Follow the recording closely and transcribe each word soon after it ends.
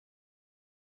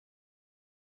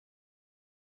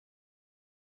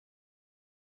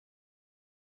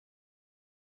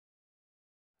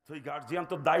তুই গার্জিয়ান,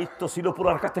 তোর দায়িত্ব ছিল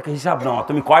পুরার কাছ থেকে হিসাব নেওয়া।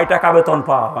 তুমি কয় টাকা বেতন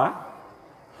পাও? হ্যাঁ,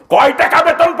 কয় টাকা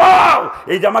বেতন পাও?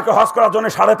 এই যে আমাকে হজ করার জন্য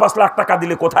 5.5 লাখ টাকা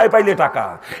দিলে, কোথায় পাইলে টাকা?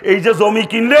 এই যে জমি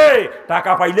কিনলে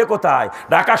টাকা পাইলে কোথায়?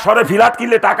 ঢাকা শহরে ফ্ল্যাট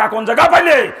কিনলে টাকা কোন জায়গা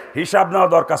পাইলে? হিসাব নেওয়া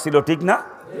দরকার ছিল, ঠিক না?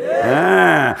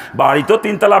 হ্যাঁ, বাড়ি তো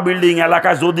 3 তলা বিল্ডিং,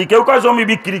 এলাকায় যদি কেউ কয় জমি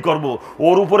বিক্রি করব,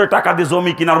 ওর উপরে টাকা দিয়ে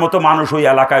জমি কেনার মতো মানুষ ওই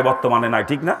এলাকায় বর্তমানে নাই,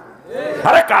 ঠিক না?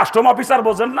 আরে কাস্টম অফিসার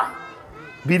বোঝেন না,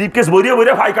 বিরিফ কেস বইরে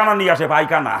বইরে পায়খানা নিয়ে আসে,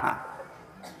 পায়খানা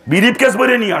বিরিফ কেস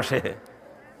বইরে নিয়ে আসে,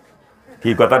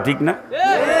 কি কথা ঠিক না?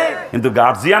 কিন্তু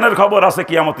গার্জিয়ানের খবর আছে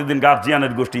কিয়ামতের দিন।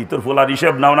 গার্জিয়ানের গোষ্ঠী, তোর ফোলার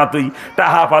হিসেব নাও না, তুই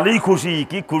টাহা পালেই খুশি।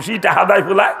 কি খুশি? টাহা দেয়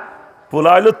ফোলায়। ফোলা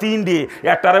হইলো 3 দিয়ে,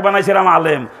 একটারে বানাইছিলাম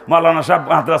আলেম, মাওলানা সাহেব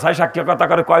মাদ্রাসায় সাক্ষাৎ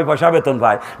করে কয় পয়সা বেতন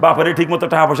পায়। বাপরে ঠিক মতো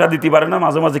টাকা পয়সা দিতে পারে না,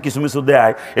 মাঝে মাঝে কিছু কিছু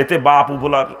দেয়, এতে বাপ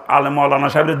ফোলার আলেম মাওলানা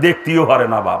সাহেবের দেখতেও পারে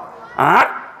না বাপ।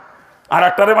 আর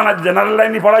একটারে মানে জেনারেল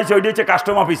লাইনে পড়াইছে, ওইটা হচ্ছে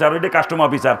কাস্টম অফিসার, ওইটা কাস্টম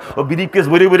অফিসার। ও বিরিফ কেস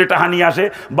ভরে ভরে টাহা নিয়ে আসে।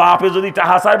 বাপে যদি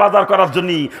টাহা চায় বাজার করার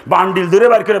জন্য, বান্ডিল ধরে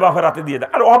বার করে বাপের হাতে দিয়ে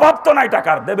দেয়। আর অভাব তো নাই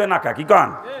টাকার, দেবে না কি কন?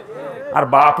 আর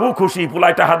বাপু খুশি,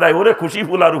 ফুলাই টাহা দেয়, ওরে খুশি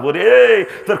ফুলার উপরে।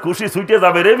 তোর খুশি ছুটে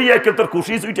যাবে রে বিয়ে, তোর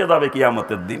খুশি ছুটে যাবে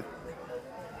কিয়ামতের দিন।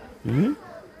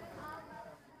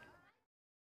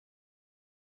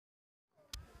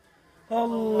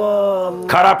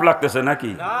 খারাপ লাগতেছে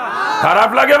নাকি? খারাপ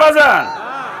লাগে বাজান?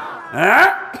 হ্যাঁ,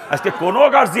 আজকে কোন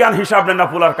গার্জিয়ান হিসাব নেয় না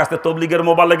ফুলার কাছ থেকে। তবলিগের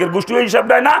মোবাল্লিগের গোষ্ঠীও হিসাব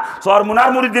নেয় না, সরমুনার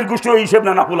মুরিদের গোষ্ঠীও হিসাব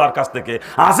নেয় না ফুলার কাছ থেকে,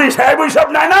 আসি সাহেব হিসাব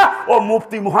নেয় না, ও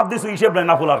মুফতি মুহাদ্দিস হিসাব নেয়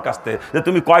না ফুলার কাছ থেকে, যে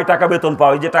তুমি কয় টাকা বেতন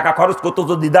পাও, এই যে টাকা খরচ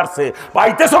করতেছো দিদারছে,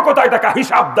 পাইতেছো কোথায় টাকা,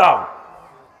 হিসাব দাও।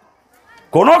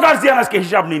 কোন গার্জিয়ান আজকে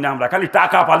হিসাব নিই না আমরা, খালি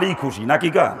টাকা পালেই খুশি, নাকি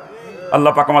কা?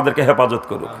 আল্লাহ পাক আমাদেরকে হেফাজত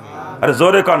করুক। আরে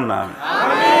জোরে কর না,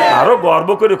 আরো গর্ব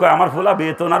করে কয় আমার ফোলা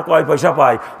বেতন আর কয় পয়সা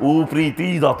পায়, উপরি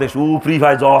যথেষ্ট, উপরি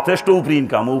ভাই যথেষ্ট, উপরি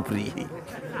ইনকাম, উপরি।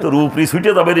 তোর উপরি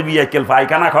ছুটে যাবে রে বিয়ে, কেল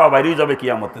পায়খানা খাওয়া বাইরেই যাবে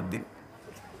কিয়ামতের দিন।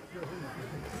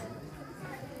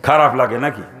 খারাপ লাগে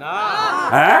নাকি?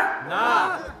 হ্যাঁ,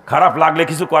 খারাপ লাগলে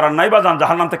কিছু করার নাই বাজান।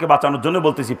 জাহান্নাম থেকে বাঁচানোর জন্য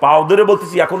বলতেছি, পাও ধরে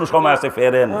বলতেছি, এখনো সময় আছে,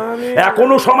 ফেরেন,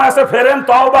 এখনো সময় আছে, ফেরেন,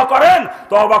 তওবা করেন।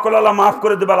 তওবা করলে আল্লাহ মাফ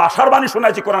করে দেবে। আশার বাণী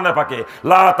শোনাইছি কোরআনের পাকে,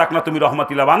 লা তাকনা তুমি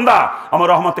রহমাতিল্লাহ, বান্দা আমার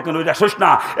রহমত থেকে নইরা শেষ না,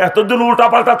 এতদিন উল্টা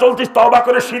পাল্টা চলছিস, তওবা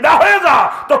করে সিধা হয়ে যা।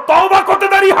 তো তওবা করতে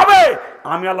দেরি হবে,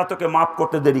 আমি আল্লাহ তোকে মাফ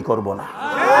করতে দেরি করব না।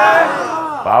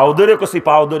 পাও ধরে কষি,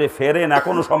 পাও ধরে ফেরেন,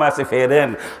 এখনো সময় আছে, ফেরেন।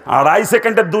 2.5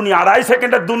 সেকেন্ডের দুনিয়া, 2.5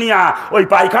 সেকেন্ডের দুনিয়া, ওই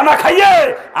পায়খানা খাইয়ে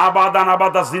আবাদান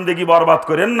আবাদা জিন্দগি বরবাদ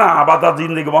করেন না, আবাদা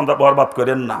জিন্দগি বরবাদ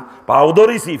করেন না। পাও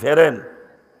ধরেছি, ফেরেন।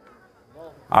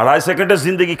 2.5 সেকেন্ডের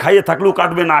জিন্দগি খাইয়ে থাকলেও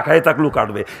কাটবে, না খাইয়ে থাকলেও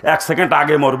কাটবে। 1 সেকেন্ড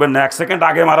আগে মরবেন না, 1 সেকেন্ড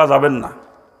আগে মারা যাবেন না।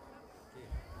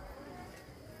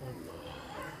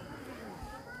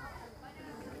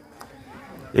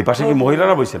 এই পাশে কি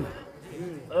মহিলারা বসে না?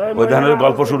 ওই ধরনের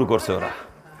গল্প শুরু করছে ওরা।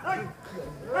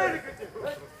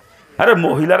 আরে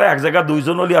মহিলারা এক জায়গা 2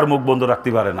 জন হলি আর মুখ বন্ধ রাখতে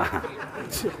পারে না,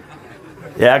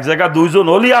 এক জায়গা 2 জন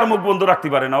হলি আর মুখ বন্ধ রাখতে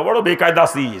পারে না। বড় বেকায়দা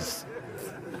সিজ,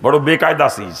 বড় বেকায়দা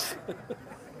সিজ।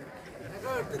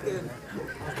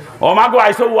 ও মাগো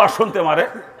আইসো ওয়াজ শুনতে, মারে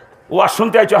ওয়াজ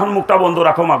শুনতে আইছো, এখন মুখটা বন্ধ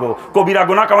রাখো মাগো। কবিরা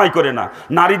গুনাহ কামাই করে না।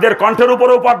 নারীদের কণ্ঠের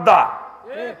উপরেও পর্দা,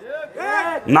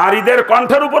 নারীদের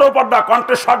কণ্ঠের উপরেও পর্দা।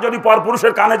 কণ্ঠস্বর যদি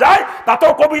পরপুরুষের কানে যায়,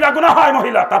 তাতেও কবিরা গুনাহ হয়,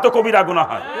 মহিলা, তাতেও কবিরা গুনাহ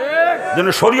হয়। যেন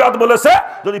শরীয়ত বলেছে,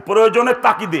 যদি প্রয়োজনের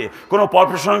তাকিদে কোনো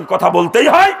পরপুরুষের সঙ্গে কথা বলতেই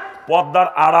হয়, পর্দার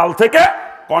আড়াল থেকে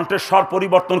কণ্ঠস্বর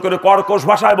পরিবর্তন করে কর্কশ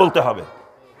ভাষায় বলতে হবে,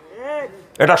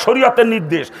 এটা শরীয়তের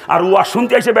নির্দেশ। আর ওয়া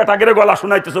শুনতে এসে বেটা গেরে গলা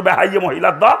শোনাইতেছো, বেহাইয়ে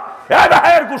মহিলার দল, এ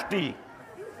বেহাইয়ের গোষ্ঠী।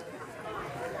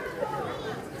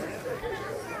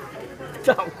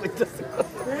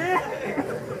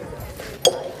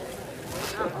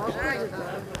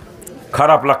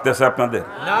 খারাপ লাগতেছে আপনাদের?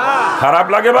 খারাপ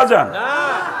লাগে বাজান?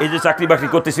 এই যে চাকরি বাকরি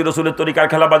করতেছি রসুলের তরিকার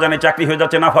খেলা বাজানে, চাকরি হয়ে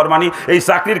যাচ্ছে নাফরমানি। এই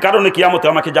চাকরির কারণে কিয়ামতে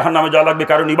আমাকে জাহান্নামে যাওয়া লাগবে,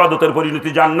 কারণ ইবাদতের পরিণতি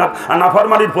জান্নাত আর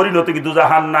নাফরমানির পরিণতি কিন্তু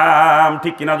জাহান্নাম,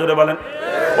 ঠিক কিনা জোরে বলেন?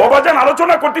 ও বাজান,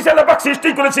 আলোচনা করতেছি আল্লাহ পাক সৃষ্টি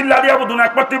করেছিলেন আলিয়াবুদুন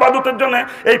একমাত্র ইবাদতের জন্য।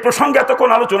 এই প্রসঙ্গে এতক্ষণ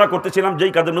আলোচনা করতেছিলাম,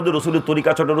 যেই কাজের মধ্যে রসুলের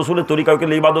তরিকা ছোট, রসুলের তরিকা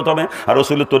হলে ইবাদত হবে, আর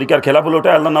রসুলের তরিকার খেলা বলে ওটা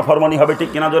আল্লাহ নাফরমানি হবে, ঠিক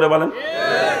কিনা জোরে বলেন?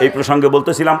 এই প্রসঙ্গে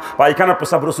বলতেছিলাম, পায়খানা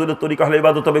প্রস্রাব রসুলের তরিকা হলে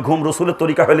ইবাদত হবে, ঘুম রসুলের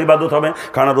তরিকা হলে ইবাদত হবে,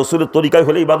 খানা রসুলের তরিকায়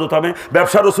হলে ইবাদত হবে,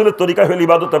 ব্যবসা রসুলের তরিকায় হলে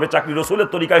ইবাদত হবে, চাকরি রসুলের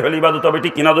তরিকায় হলে ইবাদত হবে,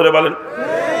 ঠিক কিনা জোরে বলেন?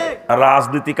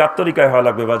 রাজনীতি কার তরিকায় হওয়া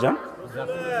লাগবে বাজান?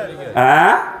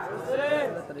 হ্যাঁ,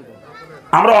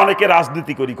 আমরা অনেকে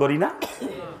রাজনীতি করি না?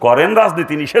 করেন,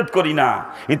 রাজনীতি নিষেধ করি না,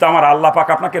 কিন্তু আমার আল্লাহ পাক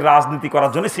আপনাকে রাজনীতি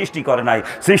করার জন্য সৃষ্টি করে নাই,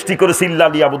 সৃষ্টি করেছে ইল্লা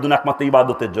লিয়াবুদুন একমাত্র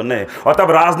ইবাদতের জন্য। অর্থাৎ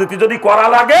রাজনীতি যদি করা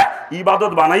লাগে,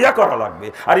 ইবাদত বানাইয়া করা লাগবে।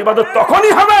 আর ইবাদত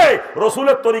তখনই হবে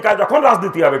রসুলের তরিকায়, যখন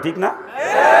রাজনীতি হবে, ঠিক না?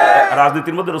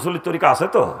 রাজনীতির মধ্যে রসুলের তরিকা আছে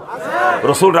তো?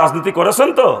 রসুল রাজনীতি করেছেন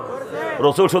তো?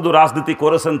 রসুল শুধু রাজনীতি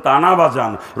করেছেন তা না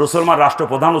বাজান, রসুল আমার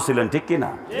রাষ্ট্রপ্রধানও ছিলেন, ঠিক কিনা?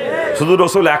 শুধু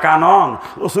রসুল একা নন,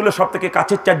 রসুলের সব থেকে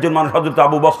কাছের চারজন মানুষ হযরত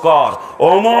আবু বকর,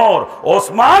 ওমর,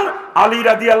 ওসমান, আলী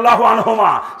রাদিয়াল্লাহু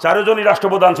আনহুমা, চারজনই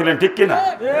রাষ্ট্রপ্রধান ছিলেন, ঠিক কিনা?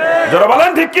 যারা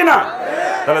বলেন ঠিক কিনা?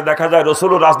 তাহলে দেখা যায়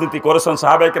রসুলও রাজনীতি করেছেন,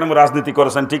 সাহাবায়ে কেরাম রাজনীতি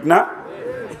করেছেন, ঠিক না?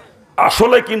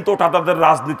 আসলে কিন্তু ওটা তাদের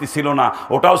রাজনীতি ছিল না,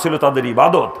 ওটাও ছিল তাদের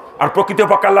ইবাদত। আর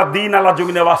প্রকৃতপক্ষে আল্লাহ দ্বীন আল্লাহ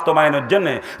জমিনে বাস্তবায়নের জন্য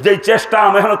যেই চেষ্টা,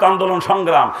 মেহনত, আন্দোলন,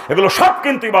 সংগ্রাম, এগুলো সব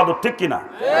কিন্তু ইবাদত, ঠিক কিনা?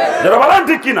 যারা বলেন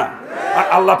ঠিক কিনা? আর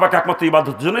আল্লাহ পাক একমাত্র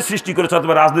ইবাদতের জন্য সৃষ্টি করেছে,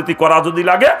 অথবা রাজনীতি করা যদি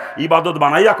লাগে ইবাদত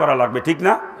বানাইয়া করা লাগবে, ঠিক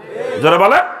না? যারা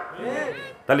বলে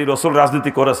তাহলে রসুল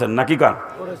রাজনীতি করেছেন নাকি কান?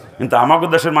 কিন্তু আমাদের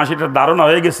দেশের মানুষের ধারণা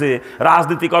হয়ে গেছে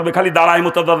রাজনীতি করবে খালি দাঁড়াই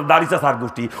মতো দাঁড়িয়ে সার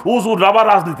গোষ্ঠী, হুজুর আবার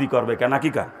রাজনীতি করবে কেন,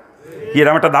 নাকি কান?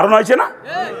 এরকম একটা ধারণা হয়েছে না?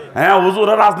 হ্যাঁ,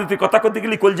 হুজুরা রাজনীতি কথা করতে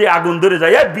গেলে কল যে আগুন ধরে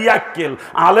যায়, বিয়াক্কেল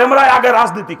আলেমরা আগে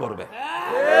রাজনীতি করবে।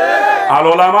 আল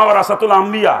উলামা ওয়ারাসাতুল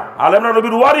আম্বিয়া, আলেমরা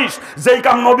নবীর ওয়ারিস, যেই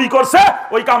কাম নবী করছে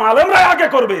ওই কাম আলেমরা আগে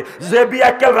করবে। যে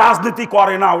বিয়াক্কেল রাজনীতি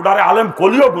করে না ওটারে আলেম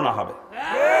কলিও গুনাহ হবে।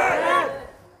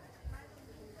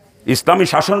 ইসলামী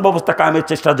শাসন ব্যবস্থা কায়েমের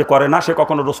চেষ্টা যে করে না সে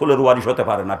কখনো রসুলের ওয়ারিস হতে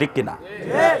পারে না, ঠিক কিনা?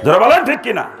 যারা বলেন ঠিক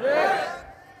কিনা?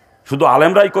 শুধু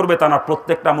আলেমরাই করবে তা না,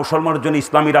 প্রত্যেকটা মুসলমানের জন্য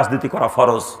ইসলামী রাজনীতি করা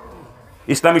ফরজ।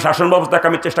 ইসলামী শাসন ব্যবস্থা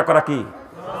কায়েমের চেষ্টা করা কি?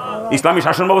 ইসলামী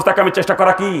শাসন ব্যবস্থা কায়েমের চেষ্টা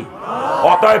করা কি?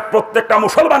 অতএব প্রত্যেকটা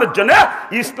মুসলমানের জন্য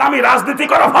ইসলামী রাজনীতি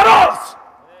করা ফরজ।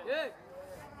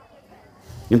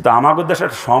 কিন্তু আমাদের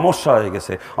দেশের সমস্যা হয়ে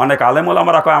গেছে, অনেক আলেম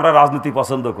ওলামারা কয় আমরা রাজনীতি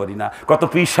পছন্দ করি না, কত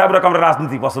পীর সাহেবরা আমরা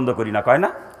রাজনীতি পছন্দ করি না, কয় না?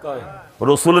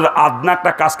 রসুলের আদনা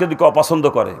একটা কাজকে যদি অপছন্দ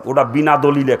করে ওটা বিনা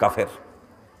দলিলে কাফের।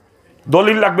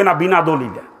 দলিল লাগবে না, বিনা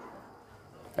দলিলে।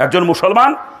 একজন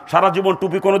মুসলমান সারা জীবন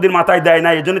টুপি কোনোদিন মাথায় দেয় না,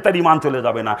 এই জন্য তার ইমান চলে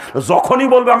যাবে না। যখনই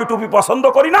বলবে আমি টুপি পছন্দ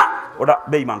করি না, ওটা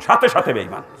বেঈমান, সাথে সাথে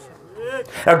বেঈমান।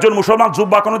 একজন মুসলমান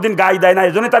জুব্বা কোনোদিন গায়ে দেয় না,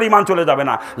 এই জন্য তার ইমান চলে যাবে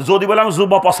না। যদি বলে আমি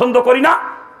জুব্বা পছন্দ করি না,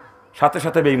 সাথে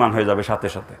সাথে বেঈমান হয়ে যাবে, সাথে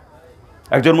সাথে।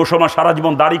 একজন মুসলমান সারা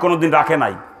জীবন দাড়ি কোনোদিন রাখে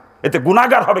নাই, এতে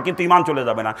গুনাহগার হবে কিন্তু ইমান চলে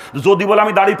যাবে না। যদি বলে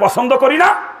আমি দাড়ি পছন্দ করি না,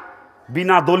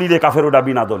 বিনা দলিলে কাফের, ওটা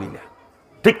বিনা দলিলে।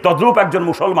 ঠিক তদ্রূপ একজন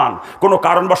মুসলমান কোনো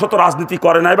কারণবশত রাজনীতি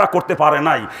করে নাই বা করতে পারে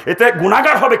নাই, এতে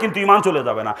গুনাহগার হবে কিন্তু ইমান চলে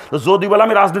যাবে না। যদি বলে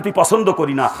আমি রাজনীতি পছন্দ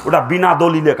করি না, ওটা বিনা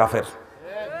দলিলে কাফের।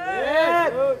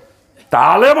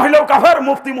 আলেম হইলেও কাফের,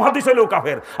 মুফতি মুহাদ্দিস হইলেও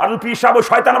কাফের। আর পীর সাহেব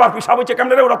শয়তান আবার পীর সাহেব হচ্ছে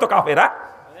কেমন রে, ওরা তো কাফের।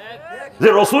 যে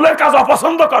রসুলের কাজ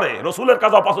অপছন্দ করে, রসুলের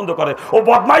কাজ অপছন্দ করে, ও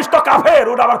বদমাইশ তো কাফের,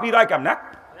 ওটা আবার পীর হয় কেমন?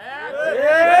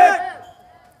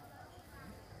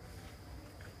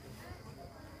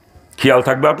 খেয়াল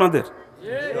থাকবে আপনাদের,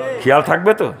 খেয়াল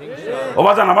থাকবে তো? ও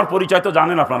বাজান, আমার পরিচয় তো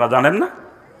জানেন, আপনারা জানেন না?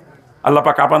 আল্লাহ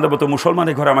পাক আপনাদের মতো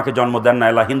মুসলমানের ঘরে আমাকে জন্ম দেন না,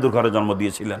 আল্লাহ হিন্দুর ঘরে জন্ম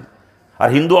দিয়েছিলেন। আর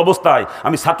হিন্দু অবস্থায়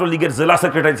আমি ছাত্রলীগের জেলা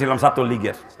সেক্রেটারি ছিলাম,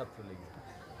 ছাত্রলীগের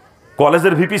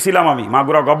কলেজের ভিপি ছিলাম, আমি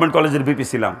মাগুরা গভর্নমেন্ট কলেজের ভিপি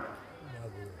ছিলাম।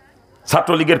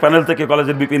 ছাত্রলীগের প্যানেল থেকে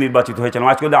কলেজের ভিপি নির্বাচিত হয়েছিলাম।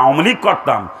 আজকে যদি আওয়ামী লীগ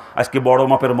করতাম, আজকে বড়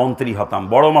মাপের মন্ত্রী হতাম,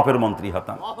 বড় মাপের মন্ত্রী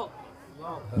হতাম।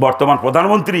 বর্তমান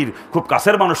প্রধানমন্ত্রীর খুব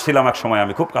কাছের মানুষ ছিলাম এক সময়,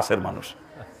 আমি খুব কাছের মানুষ।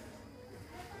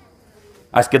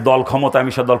 আজকে দল ক্ষমতা,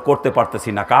 আমি সে দল করতে পারতেছি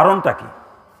না। কারণটা কি?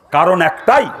 কারণ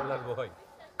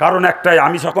একটাই,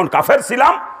 আমি যখন কাফের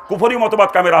ছিলাম কুফরি মতবাদ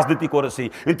কামে রাজনীতি করেছি,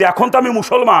 কিন্তু এখন তো আমি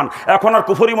মুসলমান, এখন আর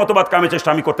কুফরি মতবাদ কামে চেষ্টা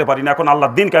আমি করতে পারি না। এখন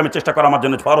আল্লাহর দিন কামে চেষ্টা করা আমার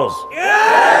জন্য ফরজ।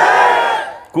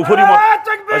 কুফরি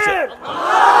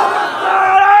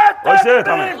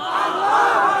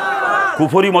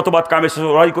কুফরি মতবাদ কামে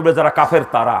লড়াই করবে যারা কাফের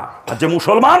তারা, আর যে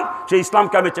মুসলমান সে ইসলাম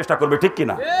কামের চেষ্টা করবে, ঠিক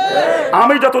কিনা?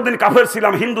 আমি যতদিন কাফের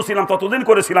ছিলাম, হিন্দু ছিলাম, ততদিন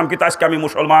করেছিলাম, কিন্তু আজকে আমি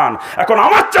মুসলমান। এখন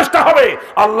আমার চেষ্টা হবে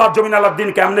আল্লাহর জমিন আল্লাহর দিন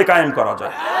কেমনে কায়েম করা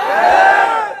যায়।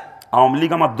 আওয়ামী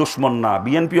লীগ আমার দুশ্মন না,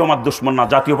 বিএনপিও আমার দুশ্মন না,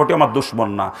 জাতীয় পার্টি আমার দুশ্মন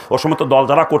না। ও সমস্ত দল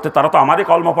যারা করতে তারা তো আমারই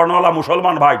কলমা পড়ানোওয়ালা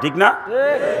মুসলমান ভাই, ঠিক না?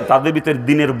 তাদের ভিতরে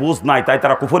দিনের বুঝ নাই, তাই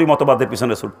তারা কুফরি মতবাদের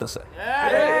পিছনে ছুটতেছে।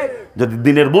 যদি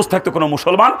দিনের বুঝ থাকতো কোনো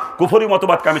মুসলমান কুফরি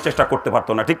মতবাদকে আমি চেষ্টা করতে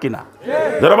পারতো না, ঠিক কিনা?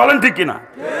 যারা বলেন ঠিক কিনা?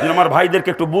 আমার ভাইদেরকে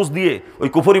একটু বুঝ দিয়ে ওই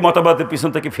কুফরি মতবাদের পিছন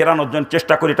থেকে ফেরানোর জন্য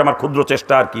চেষ্টা করি, এটা আমার ক্ষুদ্র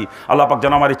চেষ্টা আর কি। আল্লাহ পাক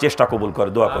যেন আমার এই চেষ্টা কবুল করে,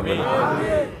 দোয়া করবেন।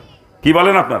 কি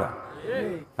বলেন আপনারা?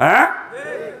 হ্যাঁ,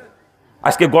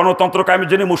 আজকে গণতন্ত্র কায়েমের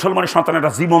জন্য মুসলমানের সন্তানেরা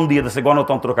জীবন দিয়ে দিয়েছে,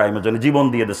 গণতন্ত্র কায়েমের জন্য জীবন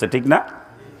দিয়ে দিয়েছে, ঠিক না?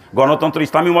 গণতন্ত্র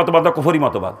ইসলামী মতবাদ না কুফরি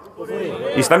মতবাদ?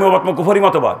 ইসলামী মতবাদ কুফরি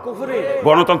মতবাদ।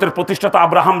 গণতন্ত্রের প্রতিষ্ঠাতা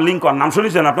আব্রাহাম লিঙ্কন, নাম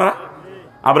শুনেছেন আপনারা?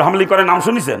 আব্রাহাম লিঙ্কনের নাম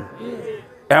শুনেছেন?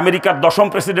 আমেরিকার 10ম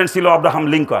প্রেসিডেন্ট ছিল আব্রাহাম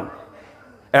লিঙ্কন।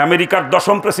 আমেরিকার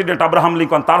 10ম প্রেসিডেন্ট আব্রাহাম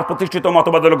লিঙ্কন, তার প্রতিষ্ঠিত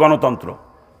মতবাদ হলো গণতন্ত্র।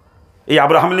 এই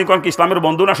আব্রাহাম লিঙ্কন কি ইসলামের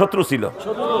বন্ধু না শত্রু ছিল?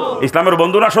 ইসলামের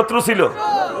বন্ধু না শত্রু ছিল?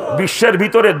 বিশ্বের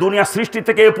ভিতরে দুনিয়া সৃষ্টি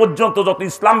থেকে এ পর্যন্ত যত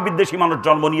ইসলাম বিদ্বেষী মানুষ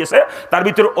জন্ম নিয়েছে তার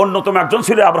ভিতরে অন্যতম একজন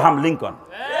ছিল আব্রাহাম লিঙ্কন।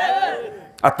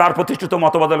 আর তার প্রতিষ্ঠিত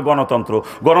মতবাদ হল গণতন্ত্র।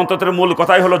 গণতন্ত্রের মূল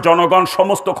কথাই হলো জনগণ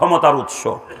সমস্ত ক্ষমতার উৎস,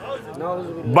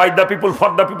 by the people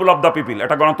for the people of the people,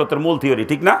 এটা গণতন্ত্রের মূল থিওরি,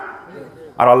 ঠিক না?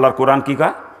 আর আল্লাহর কোরআন কি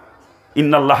কয়?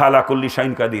 ইন্নাল্লাহা আলা কুল্লি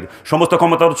শাইইন কাদির। সমস্ত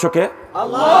ক্ষমতার উৎস কে?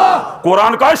 আল্লাহ।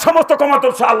 কোরআন কয় সমস্ত ক্ষমতার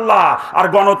উৎস আল্লাহ, আর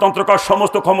গণতন্ত্র কয়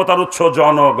সমস্ত ক্ষমতার উৎস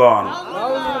জনগণ।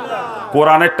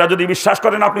 কোরআনেরটা যদি বিশ্বাস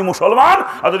করেন আপনি মুসলমান,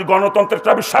 আর যদি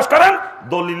গণতন্ত্রেরটা বিশ্বাস করেন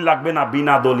দলিল লাগবে না,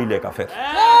 বিনা দলিলে কাফের।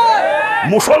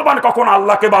 মুসলমান কখন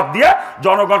আল্লাহকে বাদ দিয়ে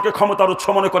জনগণকে ক্ষমতার উৎস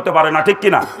মনে করতে পারে না, ঠিক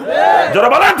কিনা? যারা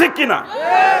বলেন ঠিক কিনা?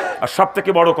 আর সব থেকে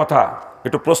বড় কথা,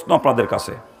 একটু প্রশ্ন আপনাদের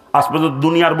কাছে, আজ পর্যন্ত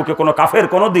দুনিয়ার বুকে কোনো কাফের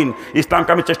কোনোদিন ইসলাম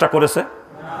কামের চেষ্টা করেছে?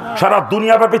 সারা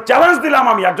দুনিয়াব্যাপী চ্যালেঞ্জ দিলাম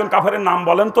আমি, একজন কাফেরের নাম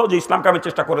বলেন তো যে ইসলাম কামের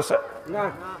চেষ্টা করেছে?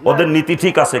 ওদের নীতি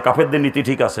ঠিক আছে, কাফেরদের নীতি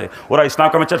ঠিক আছে, ওরা ইসলাম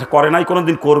কামের চেষ্টা করে নাই,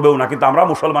 কোনোদিন করবেও না। কিন্তু আমরা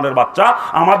মুসলমানের বাচ্চা,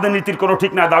 আমাদের নীতির কোনো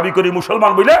ঠিক না, দাবি করি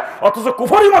মুসলমান বলে, অথচ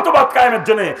কুফরি মতবাদ কায়েমের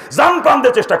জন্য জান প্রাণ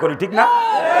দিয়ে চেষ্টা করি, ঠিক না?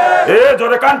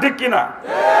 জোরে কান ঠিক কিনা?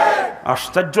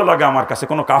 আশ্চর্য লাগে আমার কাছে,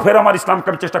 কোনো কাফের আমার ইসলাম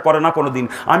কামের চেষ্টা করে না কোনোদিন,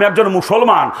 আমি একজন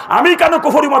মুসলমান, আমি কেন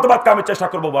কুফরি মতবাদ কামের চেষ্টা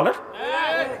করবো বলে?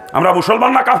 আমরা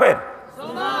মুসলমান না কাফের?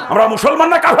 আমরা মুসলমান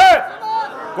না কাফের?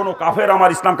 কোন কাফের আমার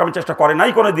ইসলাম কামের চেষ্টা করে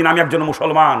নাই কোনোদিন, আমি একজন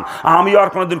মুসলমান, আমি আর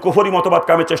কোনোদিন কুফরি মতবাদ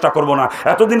কামের চেষ্টা করব না।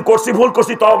 এতদিন করছি, ভুল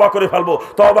করছি, তওবা করে ফেলবো,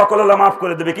 তওবা করলে মাফ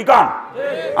করে দেবে, কি কান?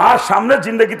 আর সামনে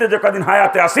জিন্দেগিতে যে কদিন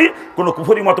হায়াতে আসি কোনো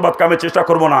কুফরি মতবাদ কামের চেষ্টা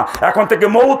করব না। এখন থেকে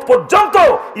মৌত পর্যন্ত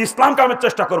ইসলাম কামের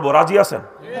চেষ্টা করব। রাজি আছেন?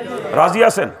 রাজি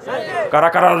আছেন? কারা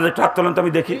কারা হাত তোলেন তো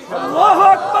আমি দেখি। আল্লাহু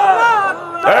আকবার।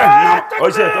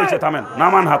 থামেন,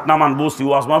 নামান হাত, নামান, বুঝছি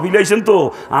ওয়াজ মাহফিল আইছেন তো,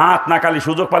 হাত না খালি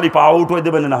সুযোগ পালি পাওয়া উঠে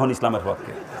দেবেন না। এখন ইসলামের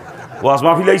পক্ষে ওয়াজ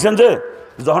মাহফিল আইছেন যে,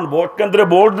 যখন ভোট কেন্দ্রে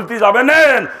ভোট দিতে যাবেন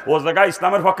ও জায়গায়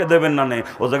ইসলামের পক্ষে দেবেন না,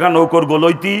 ও জায়গায় নৌকর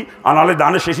গোলইতি, আনালে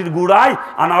ধানের শেষির গুড়াই,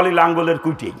 আনালি লাঙ্গলের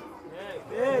কুটি।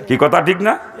 কি কথা ঠিক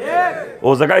না? ও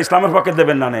জায়গায় ইসলামের পক্ষে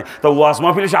দেবেন না। তো ওয়াজ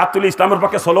মাহফিল হাত তুলে ইসলামের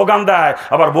পক্ষে স্লোগান দেয়,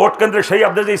 আবার ভোট কেন্দ্রে সেই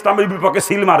আব্দে যে ইসলামের বিপক্ষে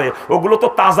সিল মারে, ওগুলো তো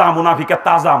তাজা মুনাফিকের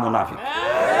তাজা মুনাফিক।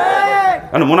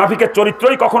 মুনাফিকের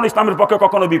চরিত্রই কখনো ইসলামের পক্ষে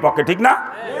কখনো বিপক্ষে, ঠিক না?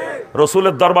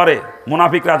 রসুলের দরবারে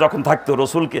মুনাফিকরা যখন থাকতো,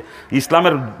 রসুলকে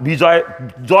ইসলামের বিজয়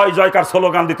জয় জয়কার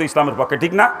স্লোগান দিত ইসলামের পক্ষে,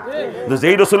 ঠিক না?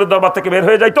 যেই রসুলের দরবার থেকে বের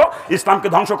হয়ে যাইতো, ইসলামকে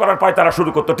ধ্বংস করার পায় তারা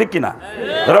শুরু করতো, ঠিক কিনা?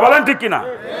 তারা বলেন ঠিক কিনা?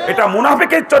 এটা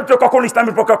মুনাফিকের চরিত্র, কখনো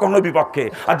ইসলামের পক্ষে কখনো বিপক্ষে।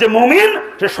 আর যে মুমিন,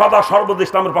 সে সদা সর্বদা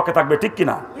ইসলামের পক্ষে থাকবে, ঠিক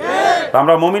কিনা?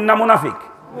 আমরা মুমিন না মুনাফিক?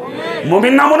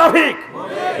 মুমিন না মুনাফিক?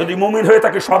 যদি মুমিন হয়ে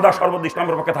থাকে সদা সর্বদা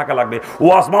ইসলামের পক্ষে থাকা লাগবে।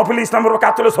 ওয়াজ মাহফিল ইসলামের পক্ষে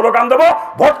হাত স্লোগান দেবো,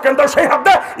 ভোট কেন্দ্র সেই হাত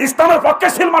দেয় ইসলামের পক্ষে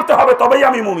সিল মারতে হবে, তবেই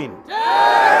আমি মুমিন।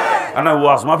 না,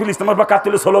 ওয়াজ মাহফিল ইসলামের পক্ষে হাত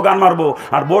স্লোগান মারবো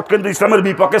আর ভোট কেন্দ্র ইসলামের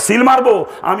বিপক্ষে সিল মারবো,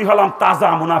 আমি হলাম তাজা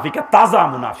মুনাফিক, তাজা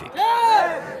মুনাফিক।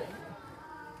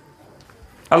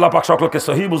 আল্লাহ পাক সকলকে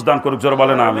সহি বুঝদান করুক, জোরে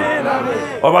বলেন আমিন।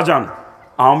 বাবাজান,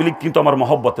 আওয়ামী লীগ কিন্তু আমার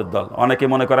মহব্বতের দল। অনেকে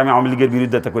মনে করে আমি আওয়ামী লীগের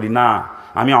বিরুদ্ধে করি, না,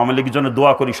 আমি আওয়ামী লীগের জন্য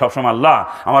দোয়া করি সবসময়, আল্লাহ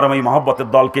আমার এই মহব্বতের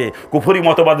দলকে কুফরি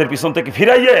মতবাদের পিছন থেকে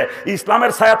ফিরাইয়ে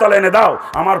ইসলামের ছায়াতলে এনে দাও,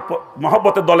 আমার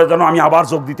মহব্বতের দলে যেন আমি আবার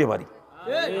যোগ দিতে পারি।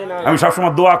 আমি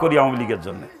সবসময় দোয়া করি আওয়ামী লীগের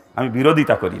জন্য, আমি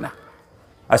বিরোধিতা করি না।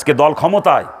 আজকে দল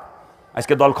ক্ষমতায়,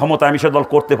 আমি সে দল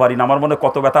করতে পারি না। আমার মনে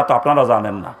কত ব্যথা তো আপনারা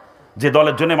জানেন না। যে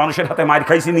দলের জন্য মানুষের হাতে মার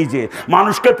খাইছি, নিজে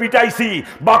মানুষকে পিটাইছি,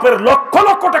 বাপের লক্ষ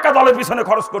লক্ষ টাকা দলের পিছনে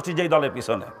খরচ করছি, যেই দলের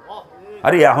পিছনে।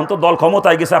 আরে এখন তো দল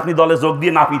ক্ষমতায় গেছে, আপনি দলে যোগ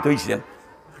দিয়ে নাপিত হইছেন,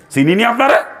 চিনিনি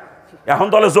আপনারা? এখন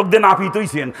দলে যোগ দিয়ে নাপিত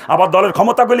হইছেন, আবার দলের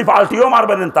ক্ষমতাগুলি পাল্টিও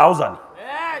মারবেন, তাও জানি,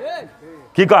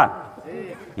 কি কান?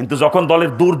 কিন্তু যখন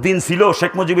দলের দুর্দিন ছিল,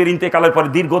 শেখ মুজিবের ইন্তেকালের পরে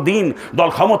দীর্ঘদিন দল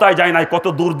ক্ষমতায় যায় নাই, কত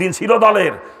দুর্দিন ছিল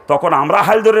দলের, তখন আমরা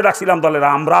হাল ধরে রাখছিলাম দলের।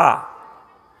 আমরা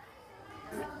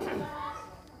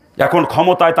এখন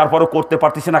ক্ষমতায়, তারপরে করতে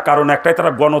পারতেছি না, কারণ একটাই,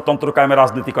 তারা গণতন্ত্র কায়েমে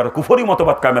রাজনীতি করে, কুফরি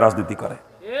মতবাদ কায়েমে রাজনীতি করে।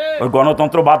 ওই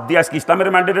গণতন্ত্র বাদ দিয়ে আজকে ইসলামের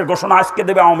ম্যান্ডেটের ঘোষণা আজকে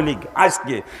দেবে আওয়ামী লীগ,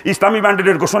 আজকে ইসলামী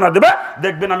ম্যান্ডেটের ঘোষণা দেবে,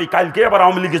 দেখবেন আমি কালকে আবার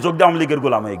আওয়ামী লীগে যোগ দিয়ে আওয়ামী লীগের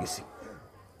গোলাম হয়ে গেছি।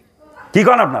 কি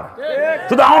করেন আপনারা?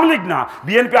 শুধু আওয়ামী লীগ না,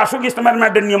 বিএনপি আসুক ইসলামের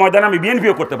ম্যান্ডেট নিয়ে ময়দানে, আমি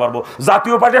বিএনপিও করতে পারবো,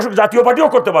 জাতীয় পার্টি আসুক জাতীয় পার্টিও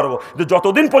করতে পারবো। কিন্তু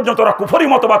যতদিন পর্যন্ত ওরা কুফরি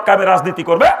মতবাদ কায়েমে রাজনীতি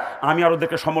করবে, আমি আর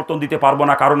ওদেরকে সমর্থন দিতে পারবো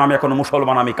না, কারণ আমি এখন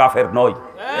মুসলমান, আমি কাফের নই।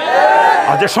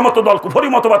 আর যে সমস্ত দল কুফরি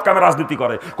মতবাদ কায়েমে রাজনীতি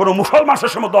করে, কোনো মুসলমান সে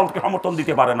সমস্ত দলকে সমর্থন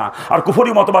দিতে পারে না। আর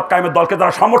কুফরি মতবাদ কায়েমের দলকে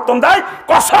যারা সমর্থন দেয়,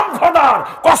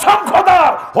 কসম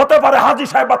খোদার হতে পারে হাজী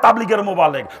সাহেব বা তাবলিগের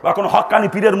মোবালেগ বা কোনো হক্কানি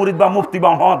পীরের মুরিদ বা মুফতি বা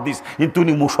মুহাদ্দিস, কিন্তু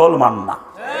উনি মুসলমান না।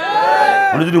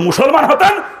 উনি যদি মুসলমান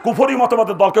হতেন, কুফরি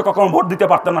মতবাদের দলকে কখনো ভোট দিতে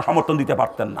পারতেন না, সমর্থন দিতে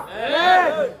পারতেন না।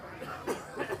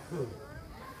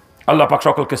 আল্লাহ পাক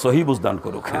সকলকে সহি বুঝদান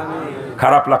করুক।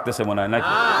 খারাপ লাগতেছে মনে হয়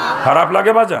নাকি? খারাপ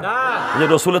লাগে বাজান, যে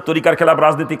রসুলের তরিকার খেলাফ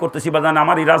রাজনীতি করতেছি বাজান,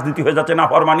 আমার এই রাজনীতি হয়ে যাচ্ছে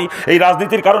নাফরমানি। এই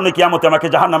রাজনীতির কারণে কিয়ামতে আমাকে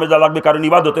জাহান্নামে যা লাগবে, কারণ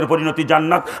ইবাদতের পরিণতি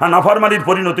জান্নাত, আর নাফরমানির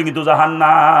পরিণতি কিন্তু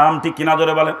জাহান্নাম। ঠিক কিনা?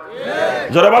 জোরে বলেন,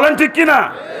 জোরে বলেন, ঠিক কিনা?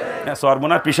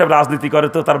 সর্বনাশ, পিসাব রাজনীতি করে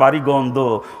তো তার বাড়ি গন্ধ,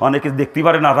 অনেকে দেখতে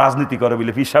পারে না রাজনীতি করে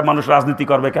বলে। পিসাব মানুষ রাজনীতি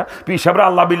করবে কে? পিসাবরা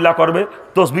আল্লাহ বিল্লাহ করবে,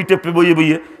 তসবি টেপে বইয়ে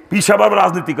বইয়ে। পিসাব আবার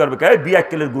রাজনীতি করবে কে?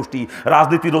 বিয়াক্কেলের গোষ্ঠী।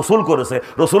 রাজনীতি রসুল করেছে,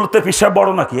 রসুল তো পিসাব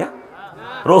বড় নাকি?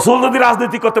 রসুল যদি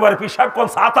রাজনীতি করতে পারে, পিসাব কোন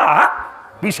ছাতা?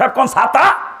 পিসাব কোন ছাতা?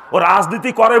 ও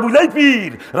রাজনীতি করে বুঝলেই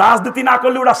পীর, রাজনীতি না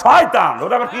করলে ওরা শয়তান।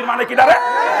 ওরা আবার পীর মানে কি দাঁড়ে?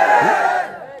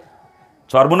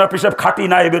 সর্বনাশ, পিসাব খাঁটি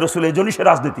নায়েবে রসুল, এই জন্যই সে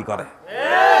রাজনীতি করে।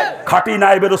 খাঁটি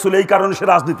নায়েবে রসুল, এই কারণে সে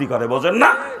রাজনীতি করে, বোঝেন না?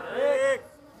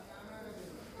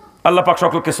 আল্লাহ পাক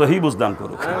সকলকে সহি বুঝদান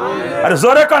করুক। আরে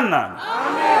জোরে কর না,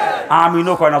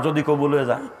 আমিনও কয় না যদি কবুল হয়ে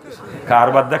যায়।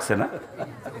 কারবার দেখছে না?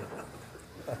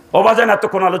 ও বাজান,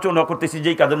 এতক্ষণ আলোচনা করতেছি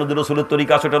যেই কাজের মধ্যে রসুলের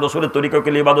তরিকা, সেটা রসুলের তরিকাকে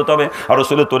ইবাদত হবে, আর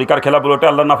রসুলের তরিকার খেলাফ ওটা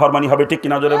আল্লাহর নাফরমানি হবে, ঠিক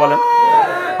কিনা জোরে বলেন?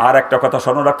 আর একটা কথা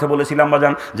স্মরণ রাখতে বলেছিলাম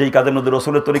বাজান, যেই কাজের মধ্যে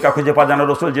রসুলের তরিকা খুঁজে পাওয়া যায় না,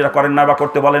 রসুল যেটা করেন না বা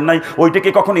করতে বলেন নাই, ওইটাকে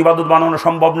কখনো ইবাদত বানানো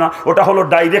সম্ভব না। ওটা হলো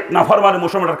ডাইরেক্ট নাফরমানি,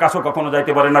 মুসলমানের কাছেও কখনো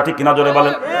যাইতে পারে না, ঠিক কিনা জোরে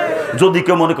বলেন? যদি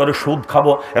কেউ মনে করে সুদ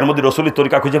খাবো, এর মধ্যে রসুলের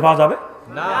তরিকা খুঁজে পাওয়া যাবে?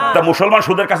 তা মুসলমান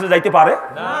সুদের কাছে যাইতে পারে?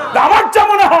 আমার যা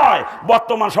মনে হয়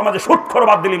বর্তমান সমাজে সুদখোর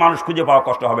বাদ দিলে মানুষ খুঁজে পাওয়া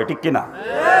কষ্ট হবে, ঠিক কিনা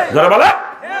জোরে বলে?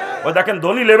 ওই দেখেন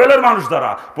ধনী লেভেলের মানুষ দ্বারা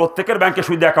প্রত্যেকের ব্যাংকে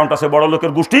সুদ অ্যাকাউন্ট আছে, বড়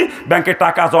লোকের গোষ্ঠী ব্যাংকে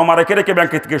টাকা জমা রেখে রেখে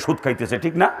ব্যাংকে থেকে সুদ খাইতেছে,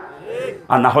 ঠিক না?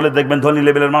 আর না হলে দেখবেন ধনী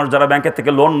লেভেলের মানুষ যারা ব্যাংকের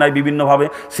থেকে লোন নেয়, বিভিন্নভাবে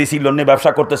সিসি লোন নিয়ে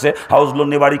ব্যবসা করতেছে, হাউস লোন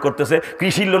নিয়ে বাড়ি করতেছে,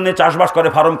 কৃষি লোন নিয়ে চাষবাস করে,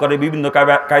 ফার্ম করে, বিভিন্ন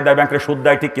কায়দায় ব্যাংকের সুদ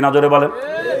দেয়, ঠিক কিনা জোরে বলেন?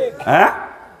 হ্যাঁ,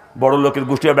 বড় লোকের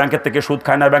গোষ্ঠীও ব্যাংকের থেকে সুদ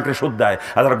খায় না, ব্যাংকের সুদ দেয়।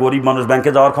 আর যারা গরিব মানুষ,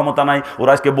 ব্যাংকে যাওয়ার ক্ষমতা নাই,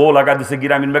 ওরা আজকে বউ লাগা দিচ্ছে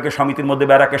গ্রামীণ ব্যাংকের সমিতির মধ্যে,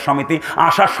 ব্যারাকের সমিতি,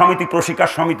 আশার সমিতি,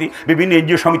 প্রশিকার সমিতি, বিভিন্ন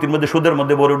এনজিও সমিতির মধ্যে সুদের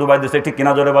মধ্যে বড় ডুবাই দিচ্ছে, ঠিক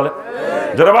কিনা জোরে বলে?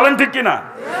 জোরে বলেন ঠিক কিনা?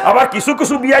 আবার কিছু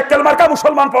কিছু বিয়াক্কেল মার্কা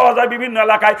মুসলমান পাওয়া যায় বিভিন্ন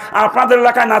এলাকায়, আপনাদের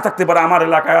এলাকায় না থাকতে পারে, আমার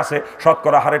এলাকায় আছে।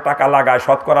 শতকরা হারে টাকা লাগায়,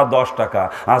 শতকরা 10 টাকা,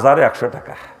 হাজারে 100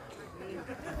 টাকা।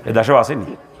 এ দেশেও আসেনি?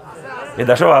 এ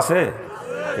দেশেও আছে?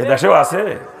 এ দেশেও আছে?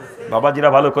 বাবাজিরা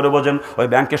ভালো করে বোঝেন, ওই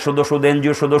ব্যাংকের সুদ সুদ,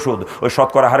 এনজিও সুদ সুদ, ওই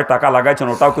শতকরা হারে টাকা লাগাইছেন,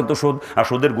 ওটাও কিন্তু সুদ। আর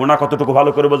সুদের গুণা কতটুকু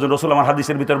ভালো করে বোঝেন, রসুল আমার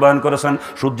হাদিসের ভিতর বয়ান করেছেন,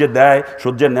 সুদ যে দেয়,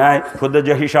 সুদ যে নেয়, সুদের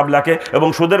যে হিসাব লেখে, এবং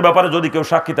সুদের ব্যাপারে যদি কেউ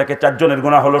সাক্ষী থাকে 4 জনের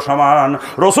গুণা হলো সমান।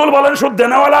 রসুল বলেন সুদ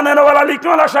দেনেওয়ালা, নেনেওয়ালা,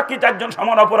 লিখনেওয়ালা সাক্ষী 4 জন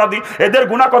সমান অপরাধী। এদের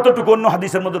গুণা কতটুকু অন্য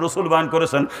হাদিসের মধ্যে রসুল বয়ান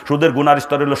করেছেন। সুদের গুণার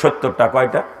স্তর হলো 70টা।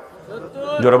 কয়টা?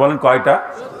 জোরে বলেন কয়টা?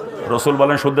 রসুল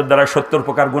বলেন সুদের দ্বারা 70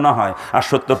 প্রকার গুনাহ হয়। আর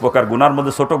 70 প্রকার গুনার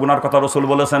মধ্যে ছোট গুনার কথা রসুল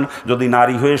বলেছেন, যদি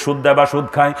নারী হয়ে সুদ দেয় বা সুদ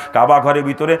খায়, কাবা ঘরের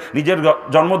ভিতরে নিজের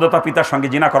জন্মদাতা পিতার সঙ্গে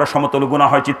জিনা করার সমতুল্য গুনাহ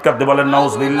হয়, চিৎকার দিয়ে বলেন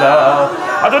নাউজুবিল্লাহ।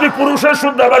 আর যদি পুরুষের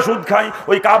সুদ দেয় বা সুদ খায়,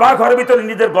 ওই কাবা ঘরের ভিতরে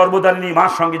নিজের গর্ভধারিণী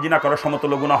মার সঙ্গে জিনা করার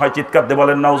সমতুল্য গুনাহ হয়, চিৎকার দিয়ে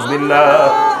বলেন নাউজুবিল্লাহ।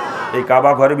 এই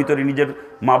কাবা ঘরের ভিতরে নিজের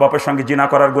মা বাপের সঙ্গে জিনা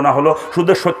করার গুনাহ হলো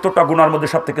সুদের 70টা গুনার মধ্যে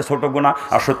সব থেকে ছোট গুনাহ।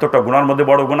 আর 70টা গুনার মধ্যে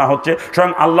বড় গুনাহ হচ্ছে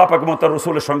স্বয়ং আল্লাহ পাক এবং তার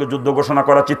রাসূলের সঙ্গে যুদ্ধ ঘোষণা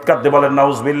করা, চিৎকার দিয়ে বলেন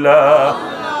নাউজুবিল্লাহ।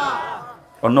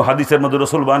 অন্য হাদিসের মধ্যে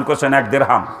রাসূল বয়ান করেছেন 1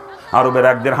 দিরহাম, আরবের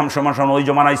 1 দিরহাম সমান সমান ওই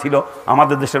জমানায় ছিল